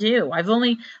us that do. I've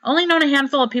only known a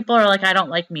handful of people who are like, I don't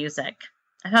like music.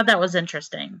 I thought that was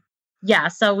interesting. Yeah,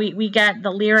 so we get the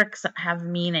lyrics have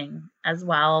meaning as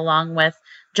well, along with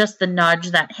just the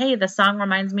nudge that, hey, the song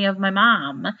reminds me of my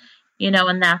mom,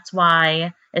 and that's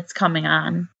why it's coming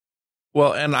on.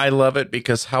 Well, and I love it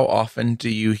because how often do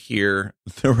you hear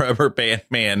the Rubberband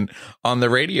Man on the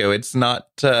radio? It's not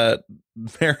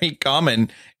very common.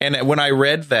 And when I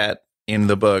read that in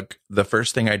the book, the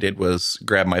first thing I did was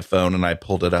grab my phone and I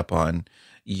pulled it up on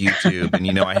YouTube.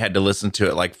 And, I had to listen to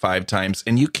it like 5 times.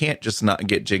 And you can't just not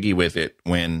get jiggy with it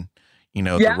when, the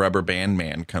Rubberband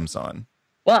Man comes on.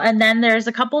 Well, and then there's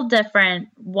a couple different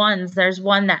ones. There's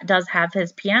one that does have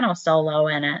his piano solo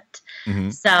in it.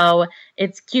 Mm-hmm. So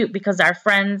it's cute because our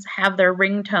friends have their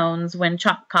ringtones when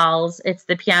Chuck calls. It's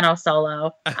the piano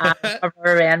solo of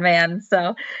Rubberband Man.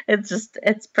 So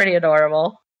it's pretty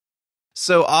adorable.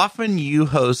 So often you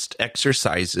host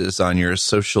exercises on your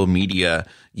social media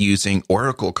using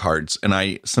oracle cards, and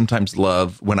I sometimes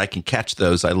love when I can catch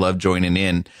those. I love joining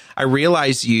in. I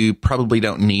realize you probably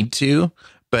don't need to,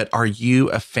 but are you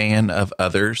a fan of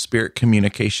other spirit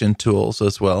communication tools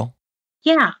as well?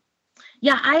 Yeah.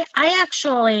 Yeah, I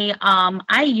actually,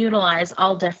 I utilize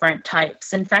all different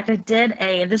types. In fact,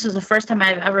 this was the first time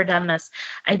I've ever done this.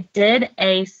 I did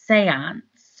a seance,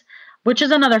 which is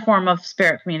another form of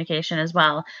spirit communication as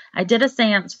well. I did a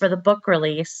seance for the book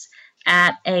release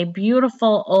at a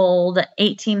beautiful old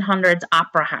 1800s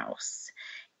opera house.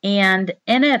 And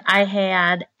in it, I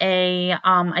had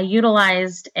I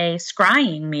utilized a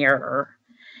scrying mirror.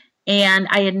 And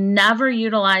I had never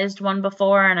utilized one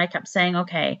before, and I kept saying,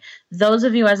 okay, those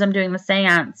of you, as I'm doing the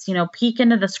seance, peek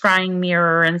into the scrying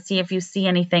mirror and see if you see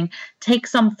anything. Take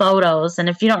some photos, and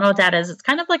if you don't know what that is, it's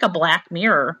kind of like a black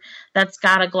mirror that's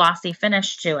got a glossy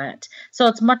finish to it. So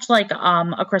it's much like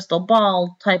a crystal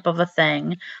ball type of a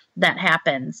thing that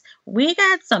happens. We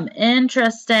got some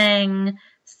interesting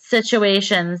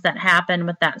situations that happened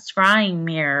with that scrying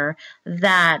mirror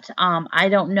that I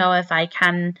don't know if I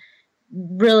can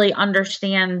really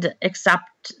understand,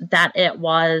 except that it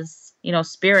was,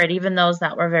 spirit. Even those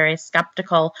that were very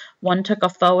skeptical, one took a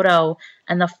photo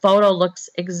and the photo looks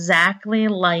exactly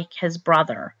like his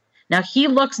brother. Now, he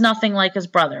looks nothing like his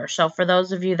brother. So for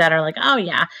those of you that are like, oh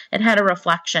yeah, it had a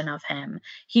reflection of him.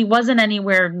 He wasn't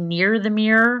anywhere near the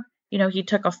mirror. He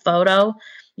took a photo,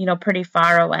 pretty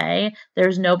far away.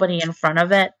 There's nobody in front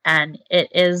of it. And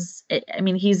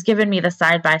he's given me the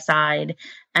side by side,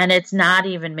 and it's not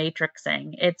even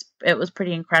matrixing. It was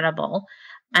pretty incredible.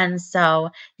 And so,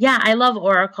 yeah, I love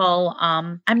Oracle.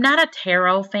 I'm not a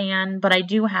tarot fan, but I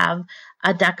do have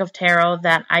a deck of tarot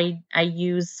that I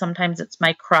use. Sometimes it's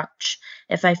my crutch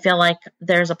if I feel like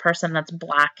there's a person that's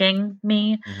blocking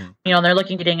me. Mm-hmm. They're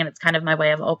looking at it, and it's kind of my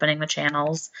way of opening the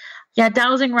channels. Yeah,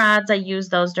 dowsing rods, I use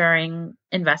those during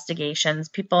investigations.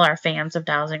 People are fans of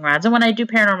dowsing rods. And when I do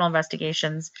paranormal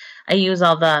investigations, I use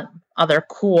all the other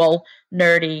cool,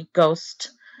 nerdy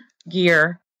ghost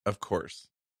gear. Of course.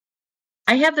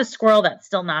 I have the squirrel that's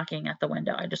still knocking at the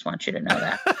window. I just want you to know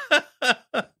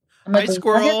that. Hi,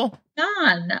 Squirrel.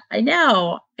 Gone. I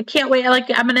know. I can't wait. I'm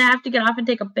going to have to get off and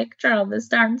take a picture of this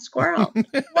darn squirrel.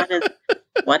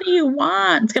 What do you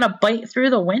want? It's going to bite through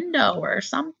the window or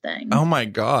something. Oh my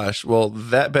gosh. Well,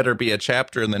 that better be a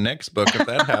chapter in the next book if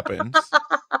that happens.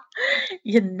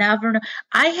 You never know.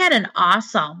 I had an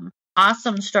awesome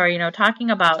story, talking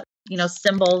about,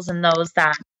 symbols and those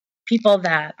that people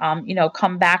that,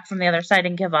 come back from the other side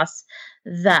and give us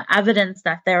the evidence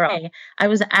that they're okay. I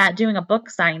was doing a book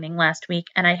signing last week,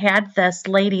 and I had this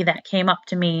lady that came up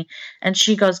to me, and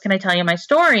she goes, can I tell you my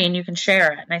story and you can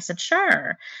share it? And I said,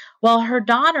 sure. Well, her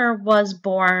daughter was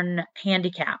born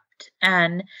handicapped,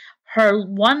 and her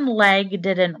one leg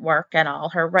didn't work at all.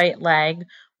 Her right leg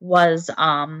was,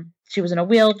 she was in a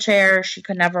wheelchair. She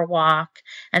could never walk,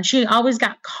 and she always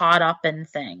got caught up in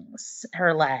things,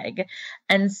 her leg.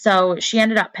 And so she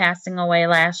ended up passing away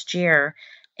last year.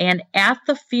 And at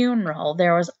the funeral,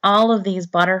 there was all of these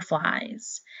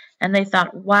butterflies. And they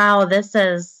thought, wow, this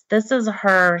is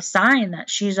her sign that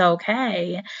she's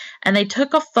okay. And they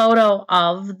took a photo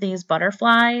of these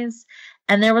butterflies,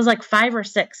 and there was like 5 or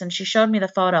 6, and she showed me the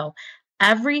photo.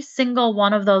 Every single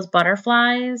one of those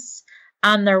butterflies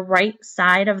on the right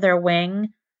side of their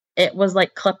wing, it was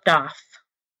like clipped off.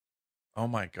 Oh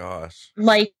my gosh.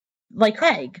 Like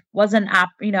Craig wasn't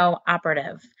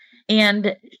operative.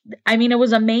 And I mean, it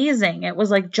was amazing. It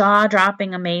was like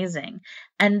jaw-dropping amazing.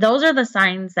 And those are the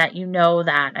signs that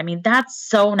that. I memen, that's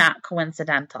so not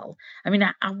coincidental. I mean,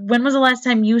 when was the last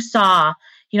time you saw,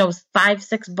 5,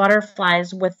 6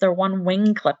 butterflies with their one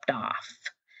wing clipped off?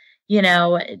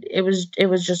 It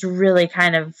was just really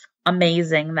kind of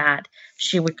amazing that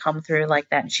she would come through like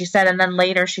that. And she said, and then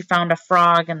later she found a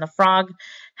frog, and the frog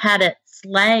had its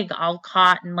leg all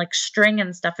caught in like string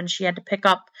and stuff, and she had to pick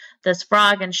up this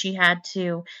frog, and she had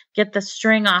to get the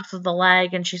string off of the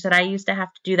leg. And she said, I used to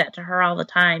have to do that to her all the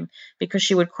time because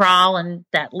she would crawl and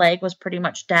that leg was pretty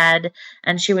much dead,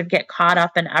 and she would get caught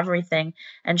up in everything.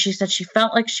 And she said she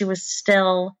felt like she was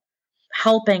still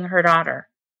helping her daughter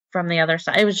from the other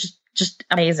side. It was just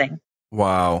amazing.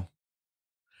 Wow.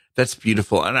 That's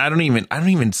beautiful. And I don't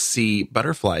even see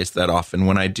butterflies that often.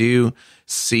 When I do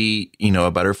see,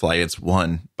 a butterfly, it's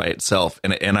one by itself.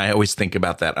 And I always think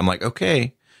about that. I'm like,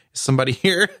 okay, is somebody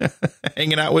here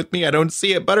hanging out with me? I don't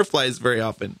see butterflies very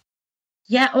often.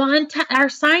 Yeah. Well, our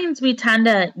signs, we tend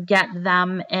to get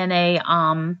them in a,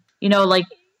 like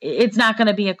it's not going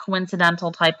to be a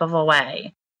coincidental type of a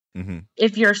way. Mm-hmm.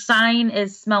 If your sign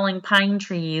is smelling pine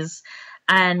trees,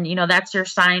 and, that's your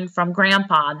sign from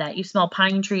Grandpa that you smell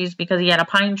pine trees because he had a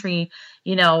pine tree,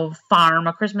 farm,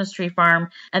 a Christmas tree farm.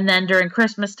 And then during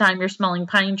Christmas time, you're smelling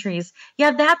pine trees.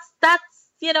 Yeah, that's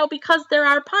because there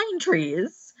are pine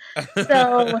trees.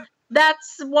 So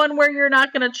that's one where you're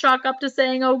not going to chalk up to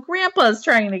saying, oh, Grandpa's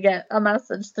trying to get a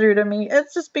message through to me.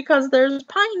 It's just because there's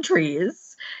pine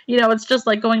trees. It's just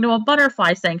like going to a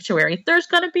butterfly sanctuary. There's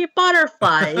going to be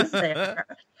butterflies there.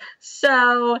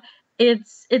 So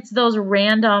it's those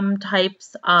random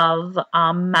types of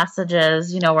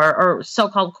messages, or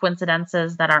so-called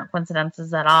coincidences that aren't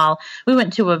coincidences at all. We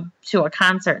went to a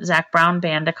concert, Zac Brown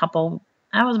Band, that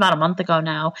was about a month ago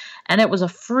now, and it was a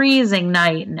freezing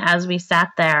night. And as we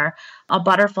sat there, a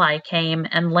butterfly came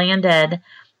and landed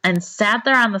and sat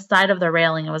there on the side of the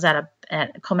railing. It was at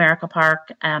Comerica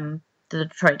Park, the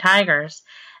Detroit Tigers,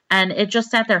 and it just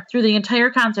sat there through the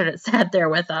entire concert. It sat there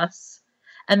with us,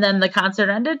 and then the concert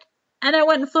ended. And it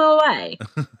went and flew away.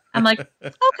 I'm like,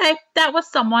 okay, that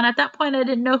was someone. At that point, I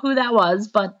didn't know who that was,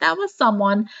 but that was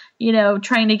someone,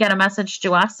 trying to get a message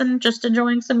to us and just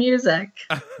enjoying some music.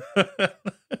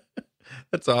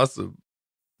 That's awesome.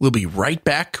 We'll be right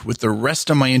back with the rest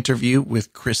of my interview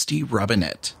with Kristy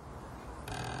Robinett.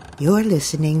 You're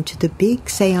listening to the Big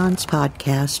Séance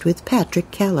Podcast with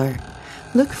Patrick Keller.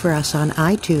 Look for us on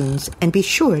iTunes and be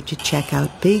sure to check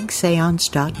out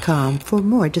BigSeance.com for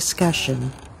more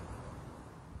discussion.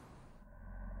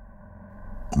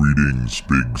 Greetings,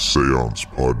 Big Séance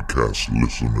Podcast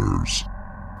listeners.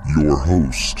 Your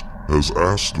host has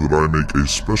asked that I make a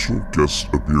special guest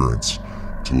appearance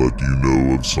to let you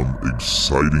know of some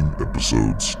exciting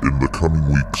episodes in the coming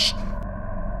weeks.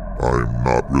 I'm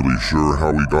not really sure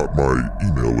how he got my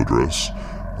email address.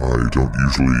 I don't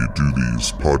usually do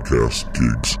these podcast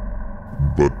gigs,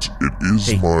 but it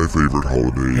is my favorite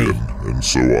holiday, and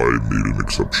so I made an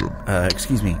exception.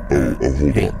 Excuse me.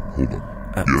 Hold on.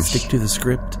 Yes? Stick to the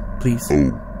script, please.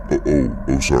 Sorry.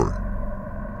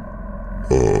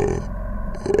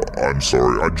 I'm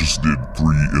sorry, I just did 3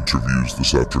 interviews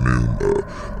this afternoon.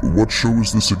 What show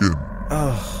is this again?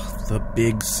 The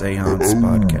Big Séance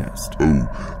Podcast.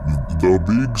 The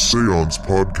Big Séance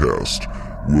Podcast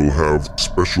will have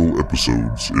special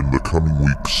episodes in the coming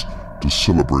weeks to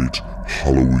celebrate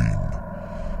Halloween.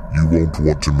 You won't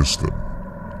want to miss them.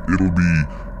 It'll be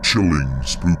chilling,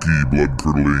 spooky,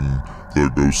 blood-curdling. The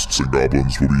ghosts and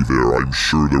goblins will be there. I'm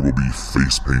sure there will be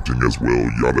face painting as well.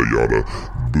 Yada yada.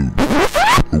 Boo.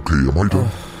 Okay, am I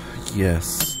done?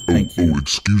 Yes. Thank you.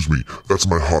 Excuse me. That's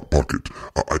my Hot Pocket.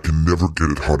 I can never get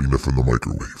it hot enough in the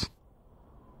microwave.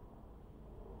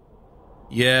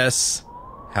 Yes,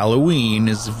 Halloween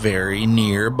is very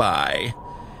nearby.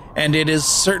 And it is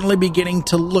certainly beginning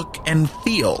to look and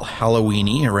feel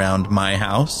Halloween-y around my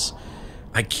house.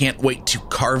 I can't wait to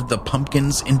carve the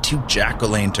pumpkins into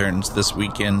jack-o'-lanterns this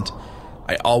weekend.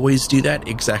 I always do that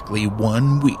exactly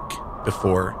 1 week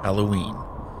before Halloween.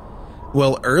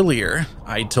 Well, earlier,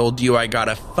 I told you I got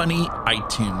a funny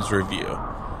iTunes review.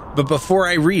 But before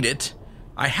I read it,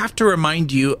 I have to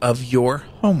remind you of your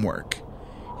homework.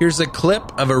 Here's a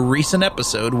clip of a recent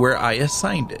episode where I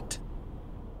assigned it.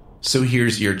 So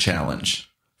here's your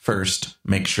challenge. First,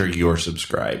 make sure you're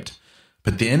subscribed.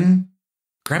 But then,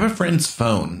 grab a friend's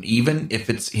phone, even if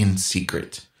it's in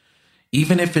secret.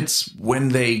 Even if it's when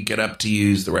they get up to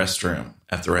use the restroom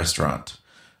at the restaurant.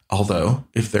 Although,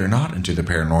 if they're not into the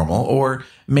paranormal, or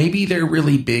maybe they're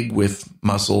really big with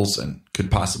muscles and could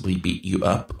possibly beat you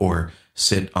up or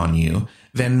sit on you,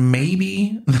 then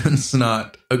maybe that's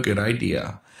not a good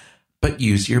idea. But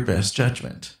use your best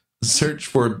judgment. Search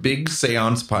for Big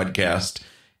Séance Podcast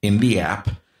in the app,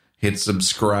 hit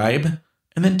subscribe,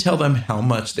 and then tell them how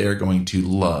much they're going to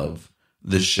love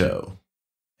the show.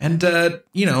 And,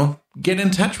 get in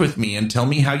touch with me and tell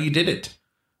me how you did it.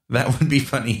 That would be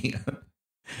funny.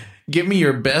 Give me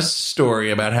your best story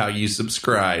about how you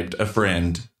subscribed a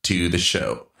friend to the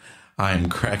show. I'm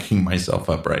cracking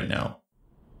myself up right now.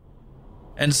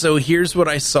 And so here's what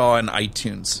I saw in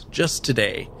iTunes just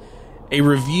today. A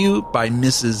review by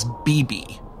Mrs.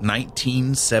 BB,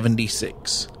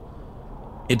 1976.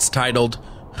 It's titled,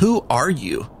 "Who Are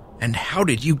You and How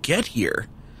Did You Get Here?"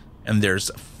 And there's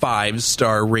a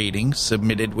 5-star rating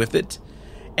submitted with it.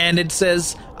 And it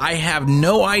says, "I have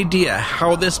no idea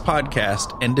how this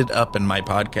podcast ended up in my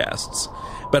podcasts,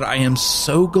 but I am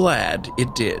so glad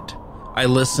it did. I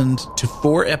listened to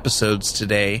 4 episodes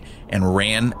today and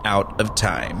ran out of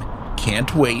time.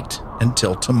 Can't wait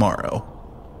until tomorrow."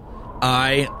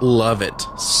 I love it.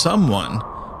 Someone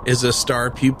is a star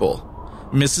pupil.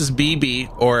 Mrs. BB,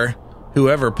 or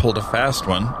whoever pulled a fast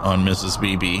one on Mrs.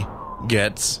 BB,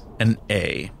 gets an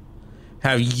A.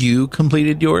 Have you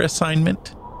completed your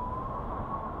assignment?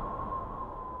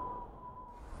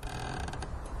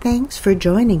 Thanks for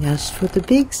joining us for the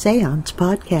Big Séance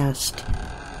Podcast.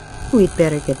 We'd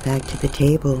better get back to the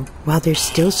table while there's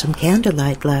still some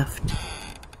candlelight left.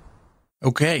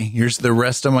 Okay, here's the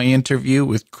rest of my interview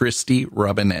with Kristy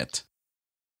Robinett.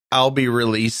 I'll be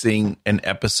releasing an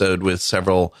episode with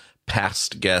several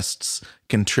past guests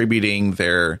contributing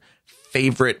their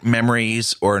favorite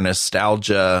memories or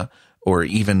nostalgia or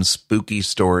even spooky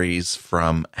stories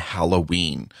from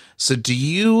Halloween. So do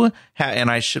you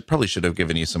and I probably should have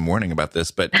given you some warning about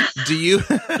this, but do you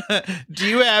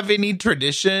have any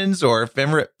traditions or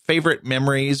favorite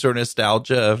memories or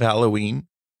nostalgia of Halloween?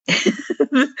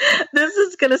 This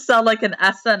is going to sound like an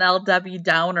SNL Debbie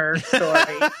Downer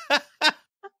story.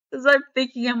 Because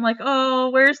I'm like, oh,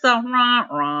 where's the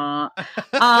rah-rah?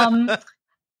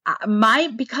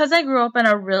 Because I grew up in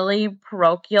a really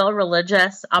parochial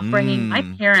religious upbringing, my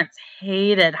parents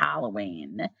hated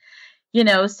Halloween.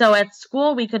 So at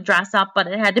school we could dress up, but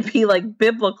it had to be like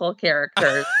biblical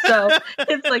characters. So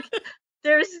it's like,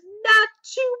 there's not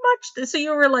too much. So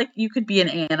you were like, you could be an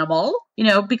animal,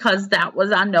 because that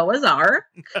was on Noah's Ark,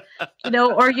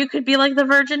 or you could be like the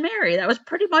Virgin Mary. That was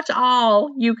pretty much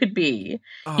all you could be.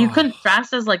 Oh. You couldn't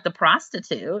dress as like the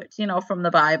prostitute, from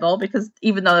the Bible, because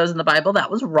even though it was in the Bible,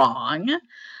 that was wrong.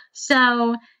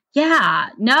 So yeah,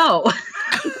 no.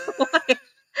 I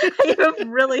have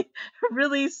really,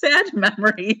 really sad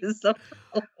memories.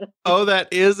 Oh, that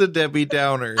is a Debbie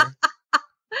Downer.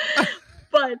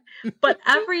 But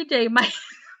every day my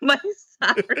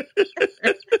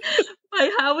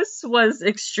house was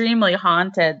extremely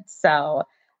haunted. So,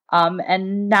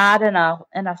 and not in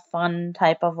a fun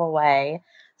type of a way.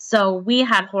 So we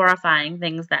had horrifying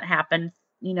things that happened,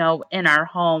 in our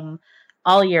home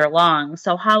all year long.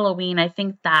 So Halloween, I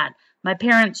think that my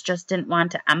parents just didn't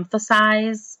want to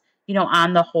emphasize,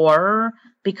 on the horror,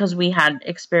 because we had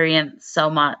experienced so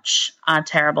much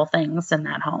terrible things in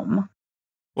that home.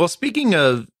 Well, speaking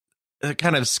of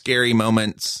kind of scary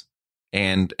moments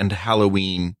and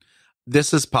Halloween,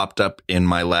 this has popped up in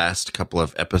my last couple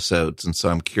of episodes, and so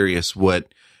I'm curious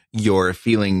what your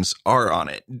feelings are on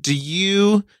it. Do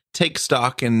you take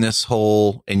stock in this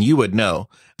whole, and you would know,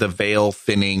 the veil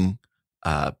thinning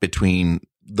between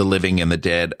the living and the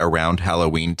dead around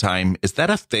Halloween time? Is that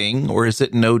a thing, or is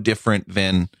it no different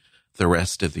than the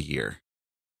rest of the year?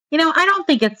 I don't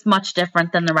think it's much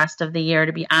different than the rest of the year,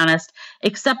 to be honest,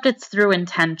 except it's through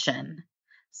intention.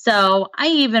 So I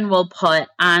even will put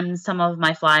on some of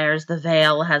my flyers, the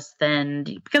veil has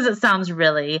thinned, because it sounds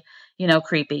really,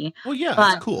 creepy. Well, yeah,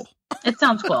 it's cool. It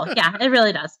sounds cool. Yeah, it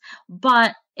really does.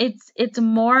 But it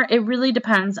really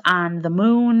depends on the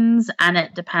moons, and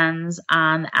it depends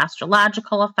on the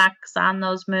astrological effects on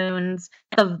those moons.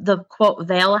 The quote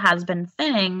veil has been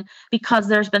thinning because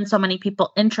there's been so many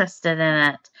people interested in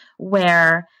it,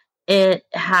 where it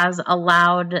has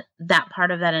allowed that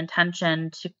part of that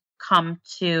intention to come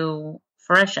to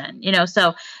fruition.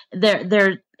 So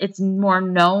there it's more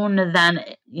known than,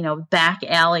 back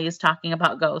alleys talking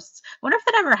about ghosts. I wonder if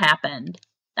that ever happened.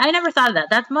 I never thought of that.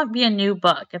 That might be a new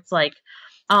book. It's like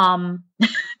people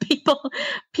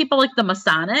like the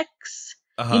Masonics.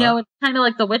 Uh-huh. You know, it's kind of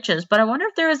like the witches. But I wonder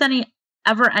if there was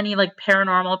ever any like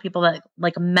paranormal people that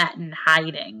like met in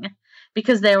hiding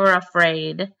because they were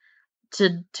afraid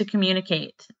to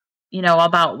communicate, you know,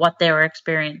 about what they were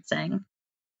experiencing.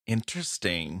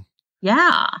 Interesting.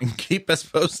 Yeah. Keep us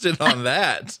posted on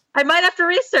that. I might have to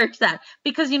research that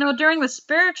because, you know, during the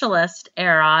spiritualist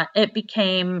era, it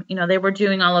became, you know, they were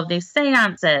doing all of these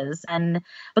seances.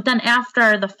 But then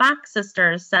after the Fox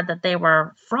sisters said that they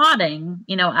were frauding,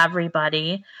 you know,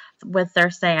 everybody with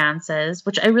their seances,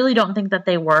 which I really don't think that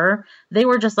they were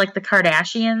just like the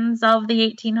Kardashians of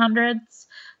the 1800s.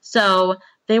 So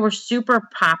they were super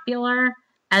popular.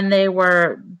 And they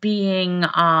were being,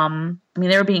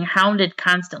 they were being hounded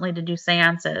constantly to do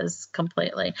seances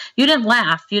completely. You didn't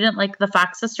laugh. You didn't like the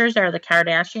Fox sisters or the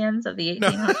Kardashians of the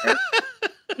 1800s? No.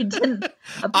 You didn't.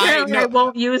 Apparently, I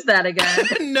won't use that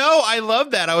again. No, I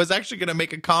love that. I was actually going to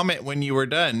make a comment when you were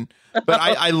done. But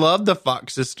I love the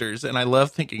Fox sisters, and I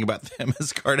love thinking about them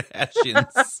as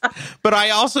Kardashians. But I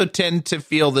also tend to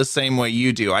feel the same way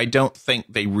you do. I don't think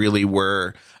they really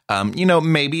were,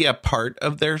 maybe a part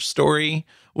of their story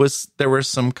there was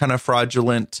some kind of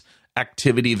fraudulent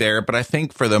activity there. But I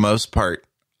think for the most part,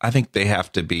 I think they have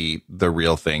to be the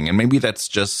real thing. And maybe that's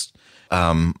just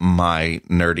my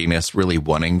nerdiness really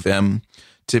wanting them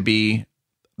to be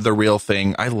the real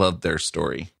thing. I love their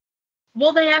story.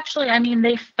 Well, they actually,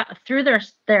 they through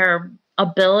their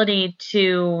ability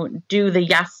to do the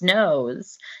yes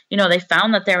nos, they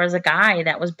found that there was a guy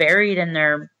that was buried in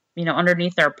their,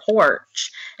 underneath their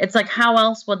porch. It's like, how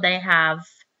else would they have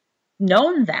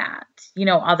known that,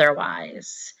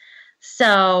 otherwise?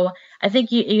 So I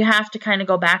think you have to kind of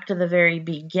go back to the very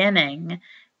beginning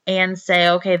and say,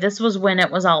 okay, this was when it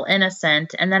was all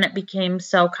innocent. And then it became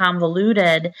so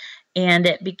convoluted and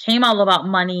it became all about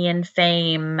money and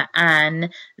fame.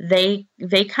 And they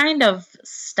kind of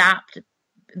stopped.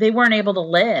 They weren't able to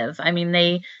live.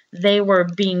 They were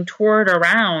being toured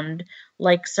around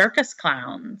like circus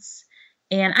clowns.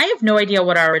 And I have no idea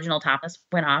what our original topic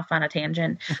went off on a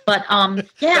tangent, but yeah.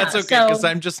 That's okay, because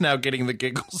I'm just now getting the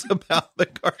giggles about the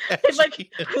Kardashians.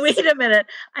 Like, wait a minute,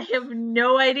 I have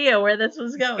no idea where this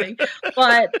was going,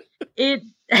 but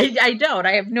I don't.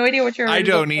 I have no idea what you're. I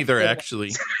don't either,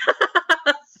 actually.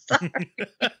 Sorry.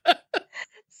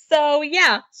 So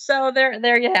yeah, so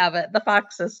there you have it, the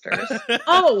Fox sisters.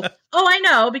 Oh, I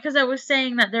know, because I was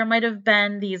saying that there might have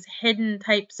been these hidden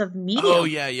types of mediums. Oh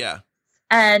yeah.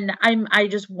 And I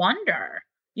just wonder,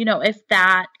 if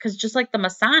that, because just like the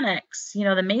Masonics,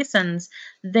 the Masons,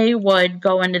 they would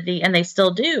go into and they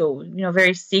still do,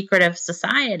 very secretive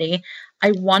society.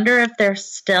 I wonder if there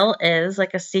still is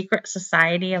like a secret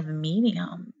society of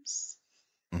mediums.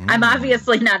 I'm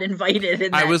obviously not invited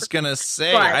in that. I was going to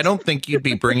say, but I don't think you'd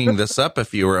be bringing this up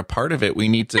if you were a part of it. We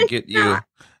need to get you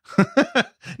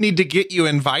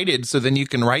invited so then you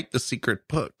can write the secret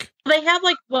book. They have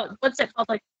like, what's it called?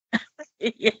 Like,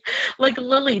 like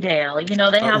Lilydale,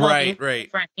 they have all these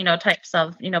different, types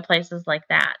of, places like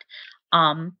that.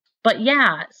 But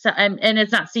yeah, so, and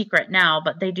it's not secret now,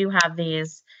 but they do have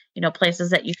these, places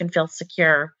that you can feel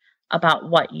secure about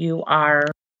what you are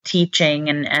teaching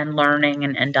and learning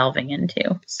and delving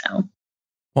into. So,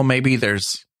 well, maybe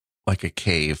there's like a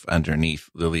cave underneath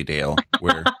Lilydale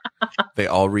where they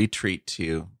all retreat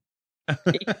to.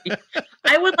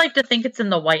 I would like to think it's in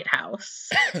the White House.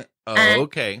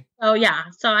 Okay. Oh yeah.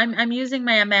 So I'm using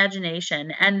my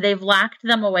imagination, and they've locked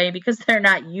them away because they're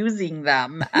not using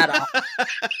them at all.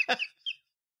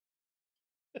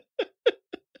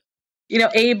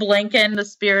 Abe Lincoln, the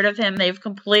spirit of him, they've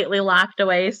completely locked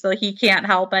away, so he can't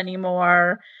help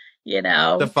anymore.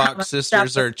 The Fox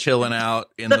sisters are chilling out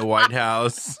in the White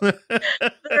House.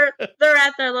 they're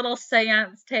at their little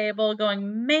seance table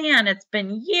going, man, it's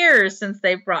been years since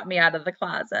they've brought me out of the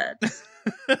closet.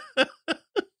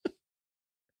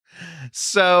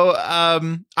 So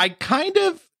I kind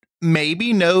of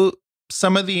maybe know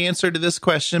some of the answer to this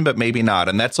question, but maybe not.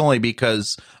 And that's only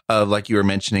because of, like you were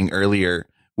mentioning earlier,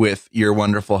 with your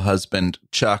wonderful husband,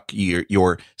 Chuck,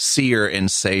 your Seer and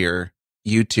Sayer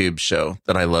YouTube show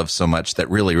that I love so much that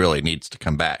really, really needs to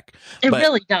come back. It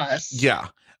really does. Yeah.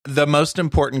 The most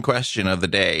important question of the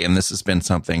day, and this has been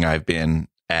something I've been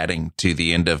adding to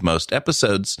the end of most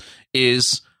episodes,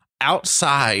 is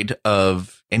outside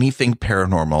of anything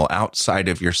paranormal, outside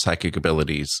of your psychic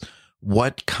abilities,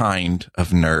 what kind of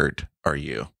nerd are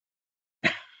you?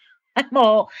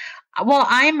 Well,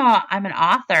 I'm an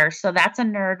author, so that's a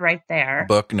nerd right there.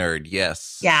 Book nerd,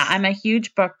 yes. Yeah, I'm a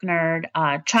huge book nerd.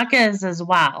 Chuck is as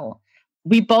well.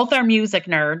 We both are music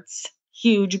nerds.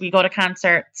 huge. We go to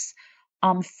concerts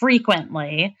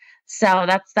frequently. So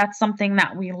that's something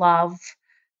that we love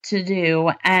to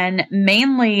do. And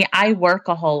mainly I work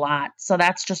a whole lot. So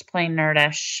that's just plain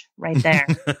nerdish right there.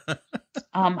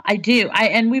 I do.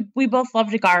 And we both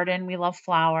love to garden. We love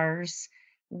flowers.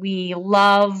 We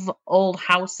love old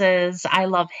houses. I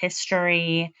love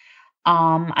history.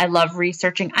 I love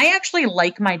researching. I actually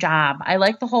like my job. I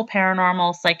like the whole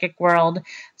paranormal psychic world.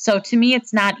 So to me,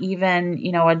 it's not even,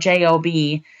 a job.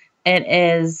 It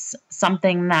is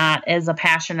something that is a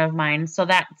passion of mine. So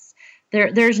that's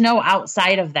there's no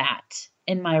outside of that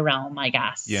in my realm, I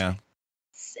guess. Yeah.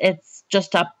 It's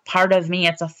just a part of me.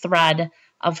 It's a thread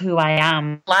of who I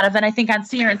am. A lot of it, I think on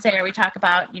Seer and Sayer, we talk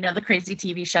about, the crazy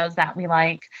TV shows that we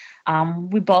like.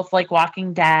 We both like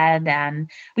Walking Dead,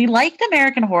 and we liked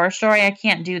American Horror Story. I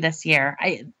can't do this year.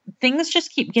 Things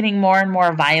just keep getting more and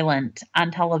more violent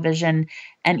on television,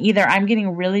 and either I'm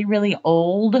getting really, really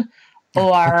old,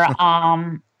 or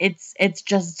it's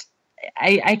just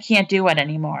I can't do it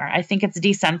anymore. I think it's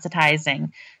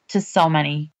desensitizing to so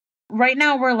many. Right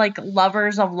now, we're like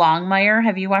lovers of Longmire.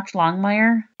 Have you watched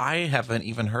Longmire? I haven't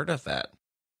even heard of that.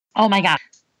 Oh my God.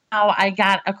 Oh, I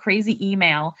got a crazy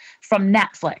email from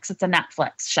Netflix. It's a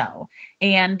Netflix show.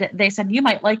 And they said, you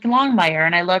might like Longmire.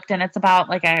 And I looked, and it's about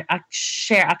like a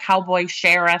cowboy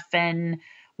sheriff in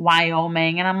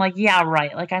Wyoming. And I'm like, yeah,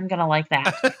 right. Like, I'm going to like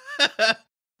that.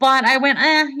 But I went,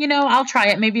 I'll try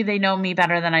it. Maybe they know me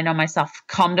better than I know myself.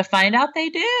 Come to find out they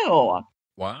do.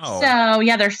 Wow. So,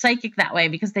 yeah, they're psychic that way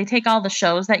because they take all the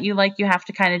shows that you like. You have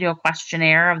to kind of do a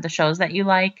questionnaire of the shows that you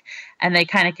like, and they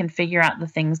kind of can figure out the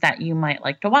things that you might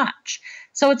like to watch.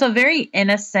 So it's a very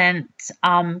innocent,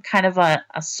 kind of a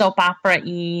soap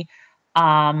opera-y,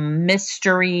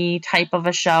 mystery type of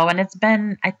a show. And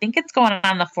I think it's going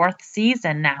on the 4th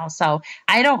season now. So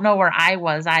I don't know where I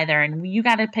was either. And you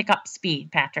got to pick up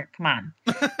speed, Patrick. Come on.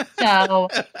 So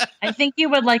I think you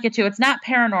would like it too. It's not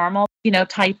paranormal,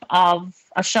 type of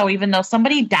a show, even though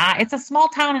somebody died. It's a small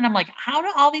town. And I'm like, how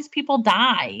do all these people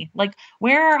die? Like,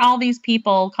 where are all these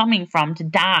people coming from to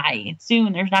die?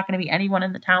 Soon there's not going to be anyone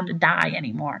in the town to die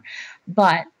anymore.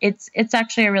 But it's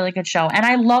actually a really good show. And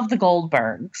I love the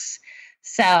Goldbergs.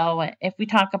 So if we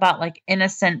talk about like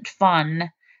innocent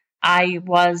fun, I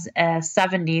was a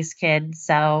 70s kid,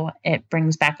 so it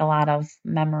brings back a lot of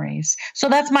memories. So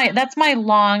that's my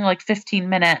long, like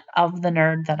 15-minute of the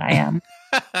nerd that I am.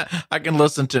 I can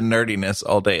listen to nerdiness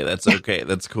all day. That's okay.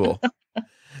 That's cool.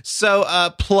 So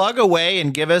plug away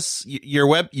and give us your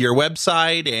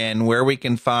website and where we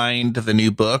can find the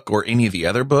new book or any of the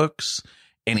other books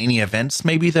and any events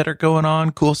maybe that are going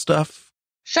on. Cool stuff.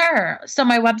 Sure. So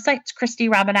my website's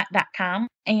KristyRobinett.com,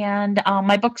 and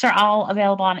my books are all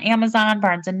available on Amazon,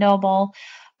 Barnes & Noble,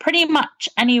 pretty much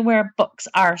anywhere books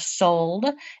are sold.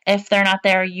 If they're not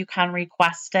there, you can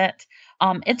request it.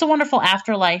 It's a Wonderful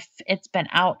Afterlife. It's been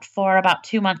out for about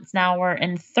 2 months now. We're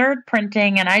in 3rd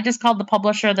printing, and I just called the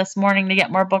publisher this morning to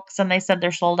get more books, and they said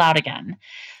they're sold out again.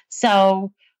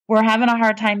 So we're having a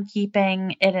hard time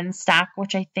keeping it in stock,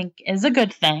 which I think is a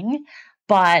good thing.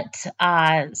 But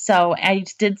so I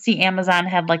did see Amazon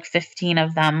had like 15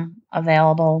 of them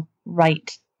available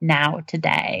right now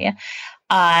today.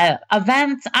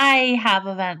 Events, I have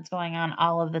events going on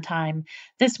all of the time.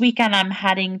 This weekend, I'm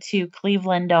heading to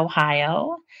Cleveland,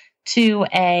 Ohio, to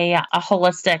a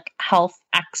holistic health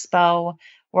expo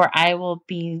where I will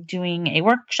be doing a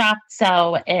workshop.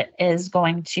 So it is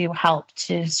going to help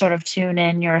to sort of tune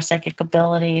in your psychic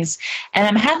abilities. And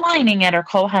I'm headlining it or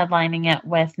co-headlining it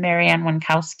with Marianne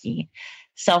Winkowski.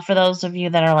 So for those of you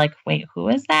that are like, wait, who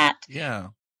is that? Yeah.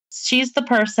 She's the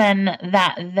person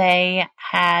that they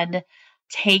had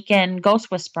taken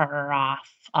Ghost Whisperer off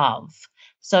of.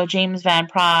 So James Van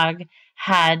Praagh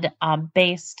had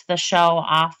based the show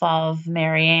off of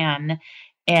Marianne.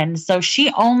 And so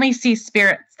she only sees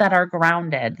spirits that are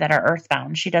grounded, that are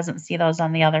earthbound. She doesn't see those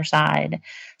on the other side.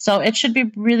 So it should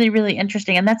be really, really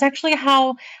interesting. And that's actually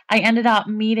how I ended up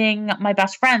meeting my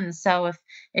best friends. So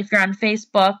if you're on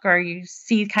Facebook or you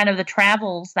see kind of the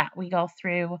travels that we go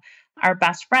through, our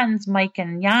best friends, Mike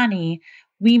and Yanni,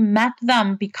 we met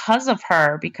them because of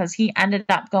her, because he ended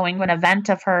up going to an event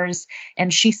of hers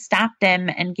and she stopped him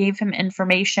and gave him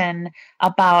information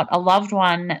about a loved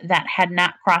one that had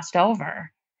not crossed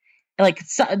over. Like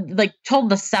told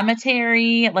the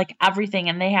cemetery, like everything.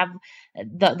 And they have,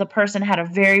 the person had a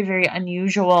very, very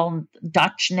unusual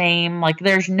Dutch name. Like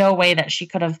there's no way that she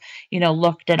could have,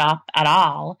 looked it up at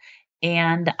all.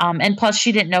 And plus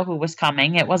she didn't know who was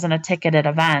coming. It wasn't a ticketed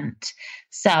event.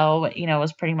 So, it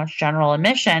was pretty much general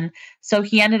admission. So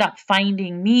he ended up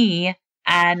finding me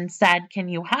and said, can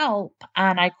you help?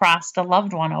 And I crossed a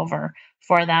loved one over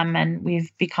for them, and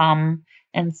we've become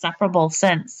inseparable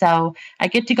since. So I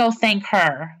get to go thank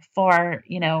her for,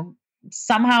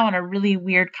 somehow in a really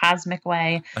weird cosmic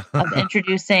way of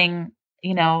introducing,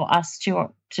 us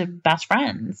to best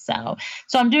friends. So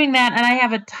I'm doing that, and I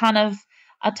have a ton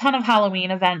of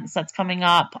Halloween events that's coming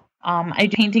up. I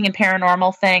do painting and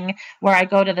paranormal thing where I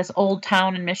go to this old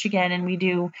town in Michigan and we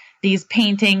do these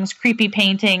paintings, creepy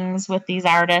paintings with these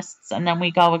artists, and then we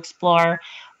go explore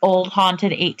old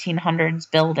haunted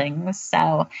 1800s buildings.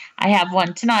 So I have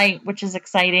one tonight, which is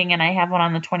exciting, and I have one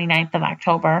on the 29th of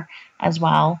October as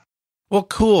well. Well,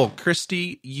 cool.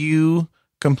 Kristy, you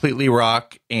completely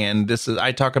rock. And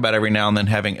I talk about every now and then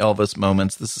having Elvis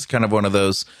moments. This is kind of one of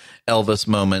those Elvis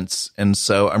moments. And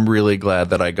so I'm really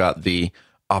glad that I got the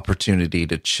opportunity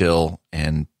to chill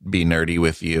and be nerdy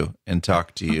with you and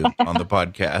talk to you on the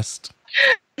podcast.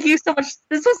 Thank you so much.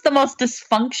 This was the most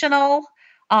dysfunctional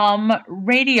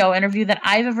radio interview that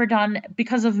I've ever done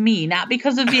because of me, not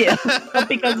because of you, but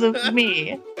because of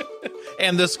me.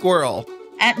 And the squirrel.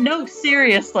 No,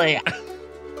 seriously.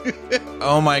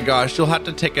 Oh my gosh, you'll have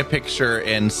to take a picture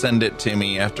and send it to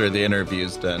me after the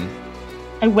interview's done.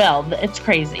 I will. It's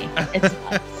crazy. It's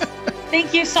nuts.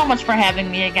 Thank you so much for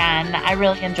having me again. I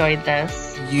really enjoyed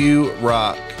this. You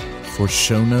rock. For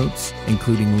show notes,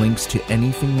 including links to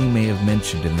anything we may have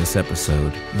mentioned in this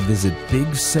episode, visit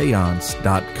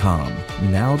bigseance.com,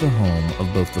 now the home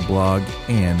of both the blog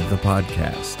and the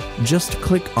podcast. Just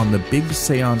click on the Big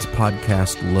Seance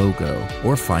Podcast logo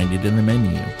or find it in the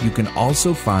menu. You can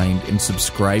also find and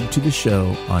subscribe to the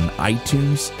show on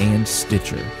iTunes and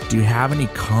Stitcher. Do you have any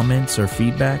comments or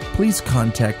feedback? Please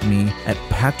contact me at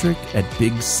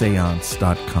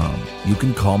patrick@bigseance.com. You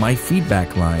can call my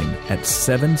feedback line at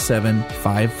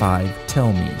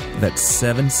 7755-TELL-ME. That's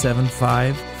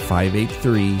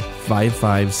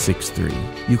 775-583-5563.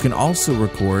 You can also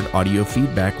record audio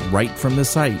feedback right from the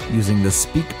site using the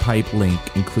SpeakPipe link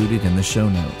included in the show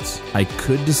notes. I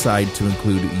could decide to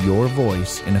include your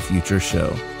voice in a future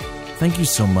show. Thank you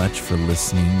so much for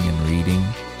listening and reading.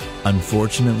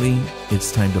 Unfortunately,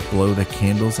 it's time to blow the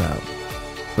candles out,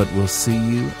 but we'll see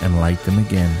you and light them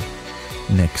again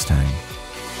next time.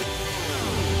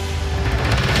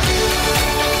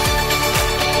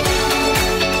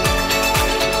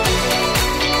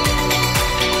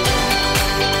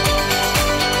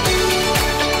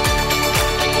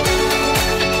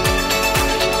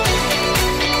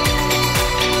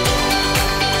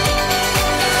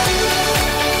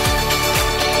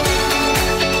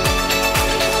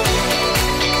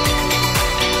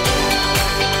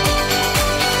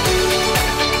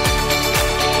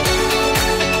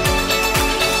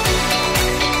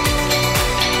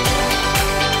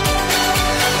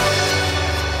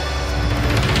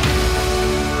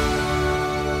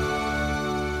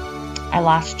 I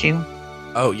lost you.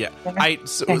 Oh, yeah.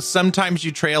 Sometimes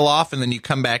you trail off and then you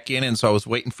come back in. And so I was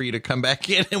waiting for you to come back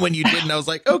in. And when you didn't, I was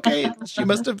like, okay, she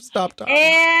must have stopped talking.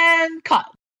 And cut.